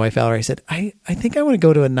told my wife, Valerie, I said, I think I want to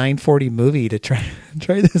go to a 9:40 movie to try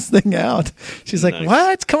this thing out. She's like, Nice.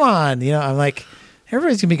 "What? Come on." I'm like,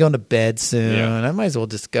 everybody's going to be going to bed soon. Yeah. I might as well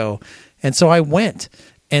just go. And so I went.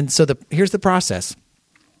 And so here's the process.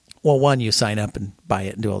 Well, one, you sign up and buy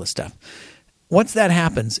it and do all this stuff. Once that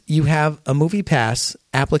happens, you have a Movie Pass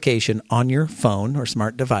application on your phone or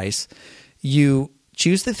smart device. You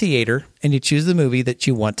choose the theater and you choose the movie that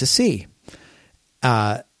you want to see.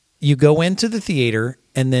 You go into the theater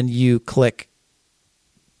and then you click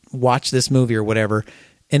watch this movie or whatever,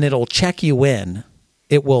 and it'll check you in.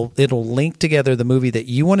 It'll link together the movie that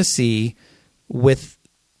you want to see with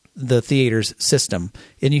the theater's system.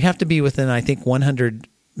 And you have to be within, I think, 100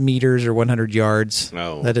 meters or 100 yards.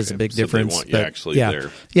 Oh, that is a okay. big So they difference. want you actually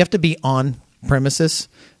there. You have to be on premises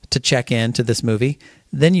to check in to this movie.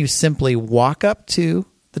 Then you simply walk up to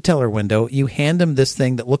the teller window. You hand them this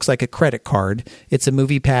thing that looks like a credit card. It's a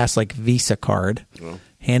Movie Pass, like Visa card. Well.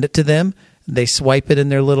 Hand it to them. They swipe it in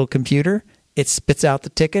their little computer. It spits out the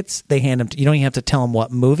tickets. They hand them you don't even have to tell them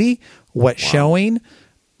what movie, what showing,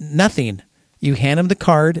 nothing. You hand them the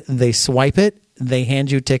card. They swipe it. They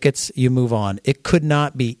hand you tickets. You move on. It could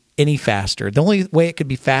not be any faster. The only way it could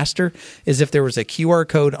be faster is if there was a QR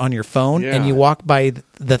code on your phone and you walk by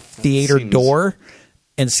the theater door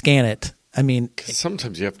and scan it. I mean, 'Cause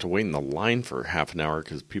sometimes you have to wait in the line for half an hour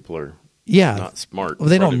because people are Yeah. not smart. Well,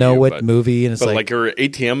 they don't know what but, movie, and it's but like an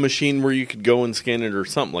ATM machine where you could go and scan it or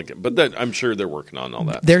something like it. But that, I'm sure they're working on all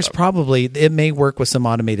that. There's stuff. probably, it may work with some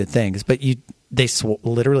automated things, but they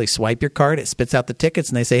literally swipe your card, it spits out the tickets,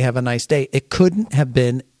 and they say, have a nice day. It couldn't have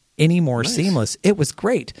been any more seamless. It was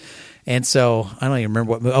great. And so I don't even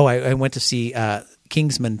remember what movie. Oh, I went to see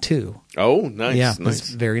Kingsman 2. Oh, nice. Yeah, nice. It was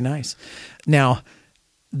very nice. Now,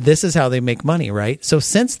 this is how they make money, right? So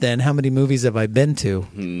since then, how many movies have I been to?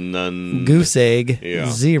 None. Goose egg, Yeah.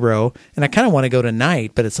 0. And I kind of want to go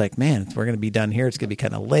tonight, but it's like, man, we're going to be done here. It's going to be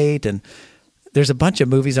kind of late. And there's a bunch of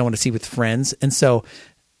movies I want to see with friends. And so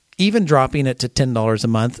even dropping it to $10 a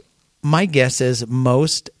month, my guess is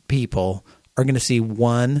most people are going to see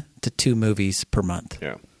 1 to 2 movies per month.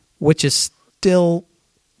 Yeah. Which is still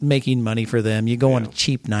making money for them. You go on Yeah. a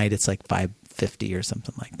cheap night, it's like $5.50 or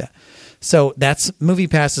something like that. So that's Movie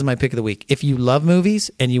Pass is my pick of the week. If you love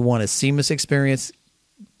movies and you want a seamless experience,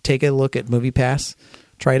 take a look at Movie Pass.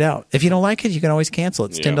 Try it out. If you don't like it, you can always cancel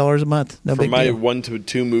it. It's $10 a month. No for big my deal. 1 to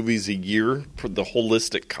 2 movies a year, for the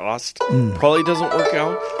holistic cost probably doesn't work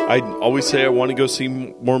out. I always say I want to go see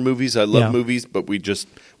more movies. I love movies, but we just,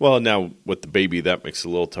 well, now with the baby, that makes it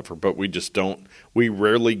a little tougher, but we just don't. We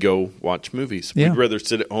rarely go watch movies. Yeah. We'd rather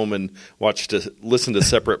sit at home and listen to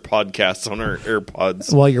separate podcasts on our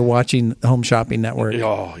AirPods. While you're watching Home Shopping Network.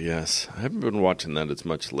 Oh, yes. I haven't been watching that as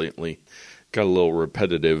much lately. Got a little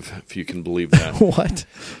repetitive, if you can believe that. What?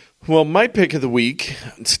 Well, my pick of the week,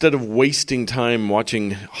 instead of wasting time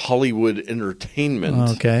watching Hollywood entertainment,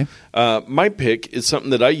 Okay. my pick is something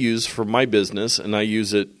that I use for my business, and I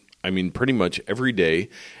use it, pretty much every day.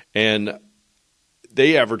 And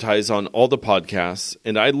they advertise on all the podcasts,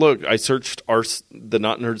 and I searched the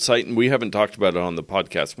Not Nerd site, and we haven't talked about it on the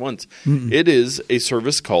podcast once. It is a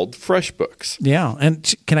service called FreshBooks. Yeah.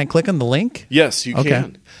 And can I click on the link? Yes, you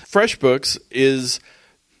can. FreshBooks is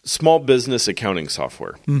small business accounting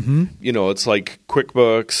software. Mm-hmm. It's like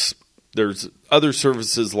QuickBooks. There's other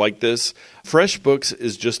services like this. FreshBooks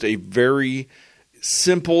is just a very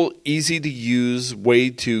simple, easy to use way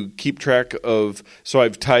to keep track of. So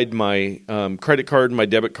I've tied my credit card, my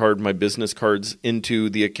debit card, my business cards into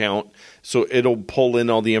the account. So it'll pull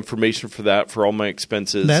in all the information for that, for all my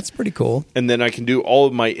expenses. That's pretty cool. And then I can do all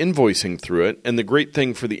of my invoicing through it. And the great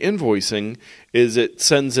thing for the invoicing is it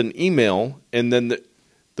sends an email, and then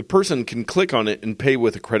the person can click on it and pay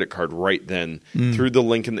with a credit card right then through the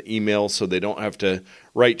link in the email, so they don't have to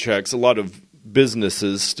write checks. A lot of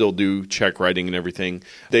businesses still do check writing and everything.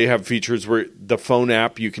 They have features where the phone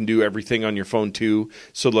app, you can do everything on your phone too.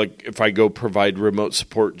 So like if I go provide remote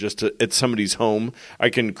support just at somebody's home,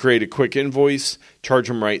 I can create a quick invoice, charge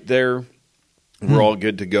them right there. We're all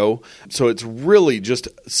good to go. So it's really just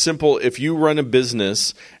simple. If you run a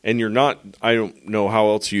business and you're not, I don't know how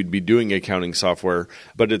else you'd be doing accounting software,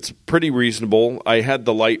 but it's pretty reasonable. I had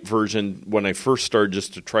the light version when I first started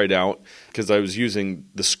just to try it out because I was using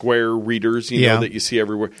the Square readers, you know, that you see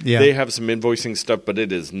everywhere. Yeah. They have some invoicing stuff, but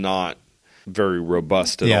it is not very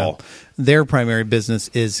robust at all. Their primary business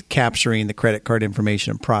is capturing the credit card information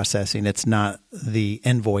and processing. It's not the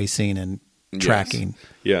invoicing and tracking.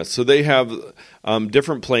 Yeah, so they have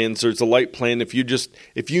different plans. There's a light plan. If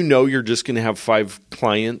you know you're just going to have 5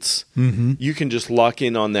 clients, you can just lock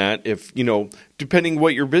in on that. If depending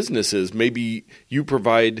what your business is, maybe you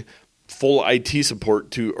provide full IT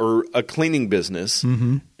support or a cleaning business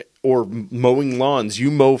or mowing lawns.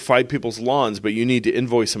 You mow 5 people's lawns, but you need to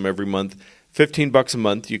invoice them every month. $15 a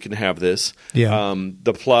month, you can have this. Yeah.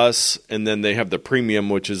 The Plus, and then they have the Premium,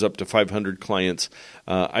 which is up to 500 clients.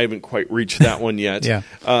 I haven't quite reached that one yet.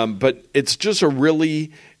 But it's just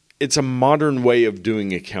it's a modern way of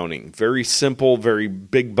doing accounting. Very simple, very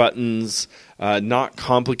big buttons, not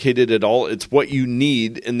complicated at all. It's what you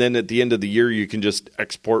need, and then at the end of the year, you can just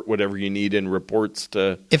export whatever you need in reports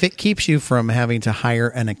to. If it keeps you from having to hire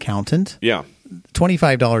an accountant,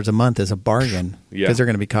 $25 a month is a bargain because they're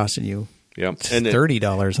going to be costing you. Yeah, and $30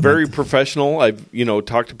 a month. Very professional. I've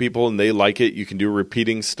talked to people and they like it. You can do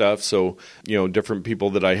repeating stuff. So different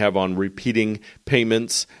people that I have on repeating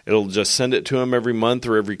payments, it'll just send it to them every month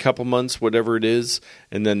or every couple months, whatever it is,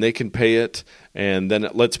 and then they can pay it. And then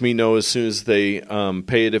it lets me know as soon as they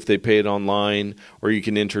pay it if they pay it online, or you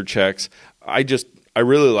can enter checks. I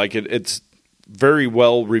really like it. It's very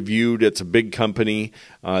well reviewed. It's a big company.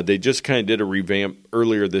 They just kind of did a revamp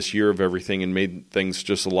earlier this year of everything and made things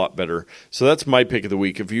just a lot better. So that's my pick of the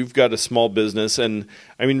week. If you've got a small business, and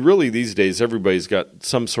I mean, really these days, everybody's got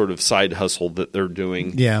some sort of side hustle that they're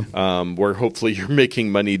doing. Yeah. Where hopefully you're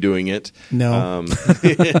making money doing it. No.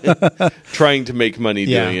 Trying to make money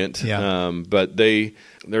doing it. Yeah. But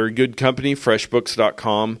they're a good company,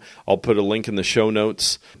 freshbooks.com. I'll put a link in the show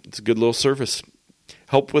notes. It's a good little service.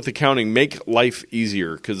 Help with accounting, make life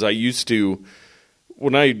easier. Because I used to,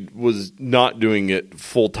 when I was not doing it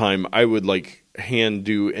full time, I would hand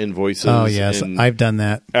do invoices. Oh, yes. I've done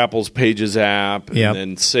that. Apple's Pages app, and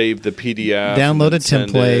then save the PDF. Download a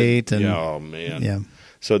template. Oh, man. Yeah.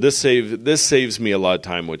 So this saves me a lot of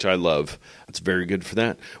time, which I love. It's very good for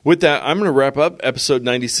that. With that, I'm going to wrap up episode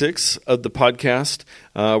 96 of the podcast.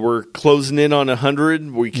 We're closing in on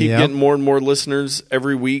 100. We keep getting more and more listeners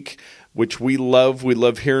every week, which we love. We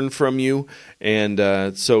love hearing from you. And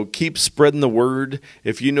so keep spreading the word.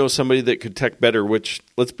 If you know somebody that could tech better, which,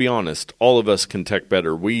 let's be honest, all of us can tech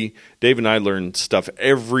better. Dave and I learn stuff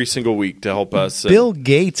every single week to help us. Bill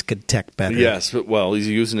Gates could tech better. Yes, but, well, he's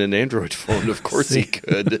using an Android phone. Of course he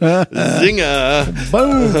could. Zinger.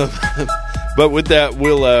 Boom. But with that,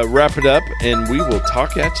 we'll wrap it up, and we will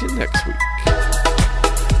talk at you next week.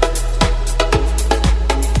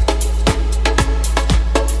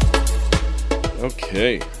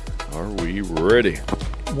 Okay, are we ready?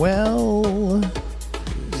 Well,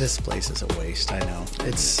 this place is a waste, I know.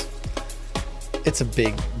 It's a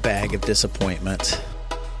big bag of disappointment.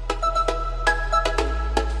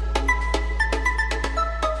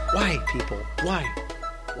 Why, people? Why?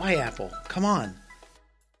 Why, Apple? Come on.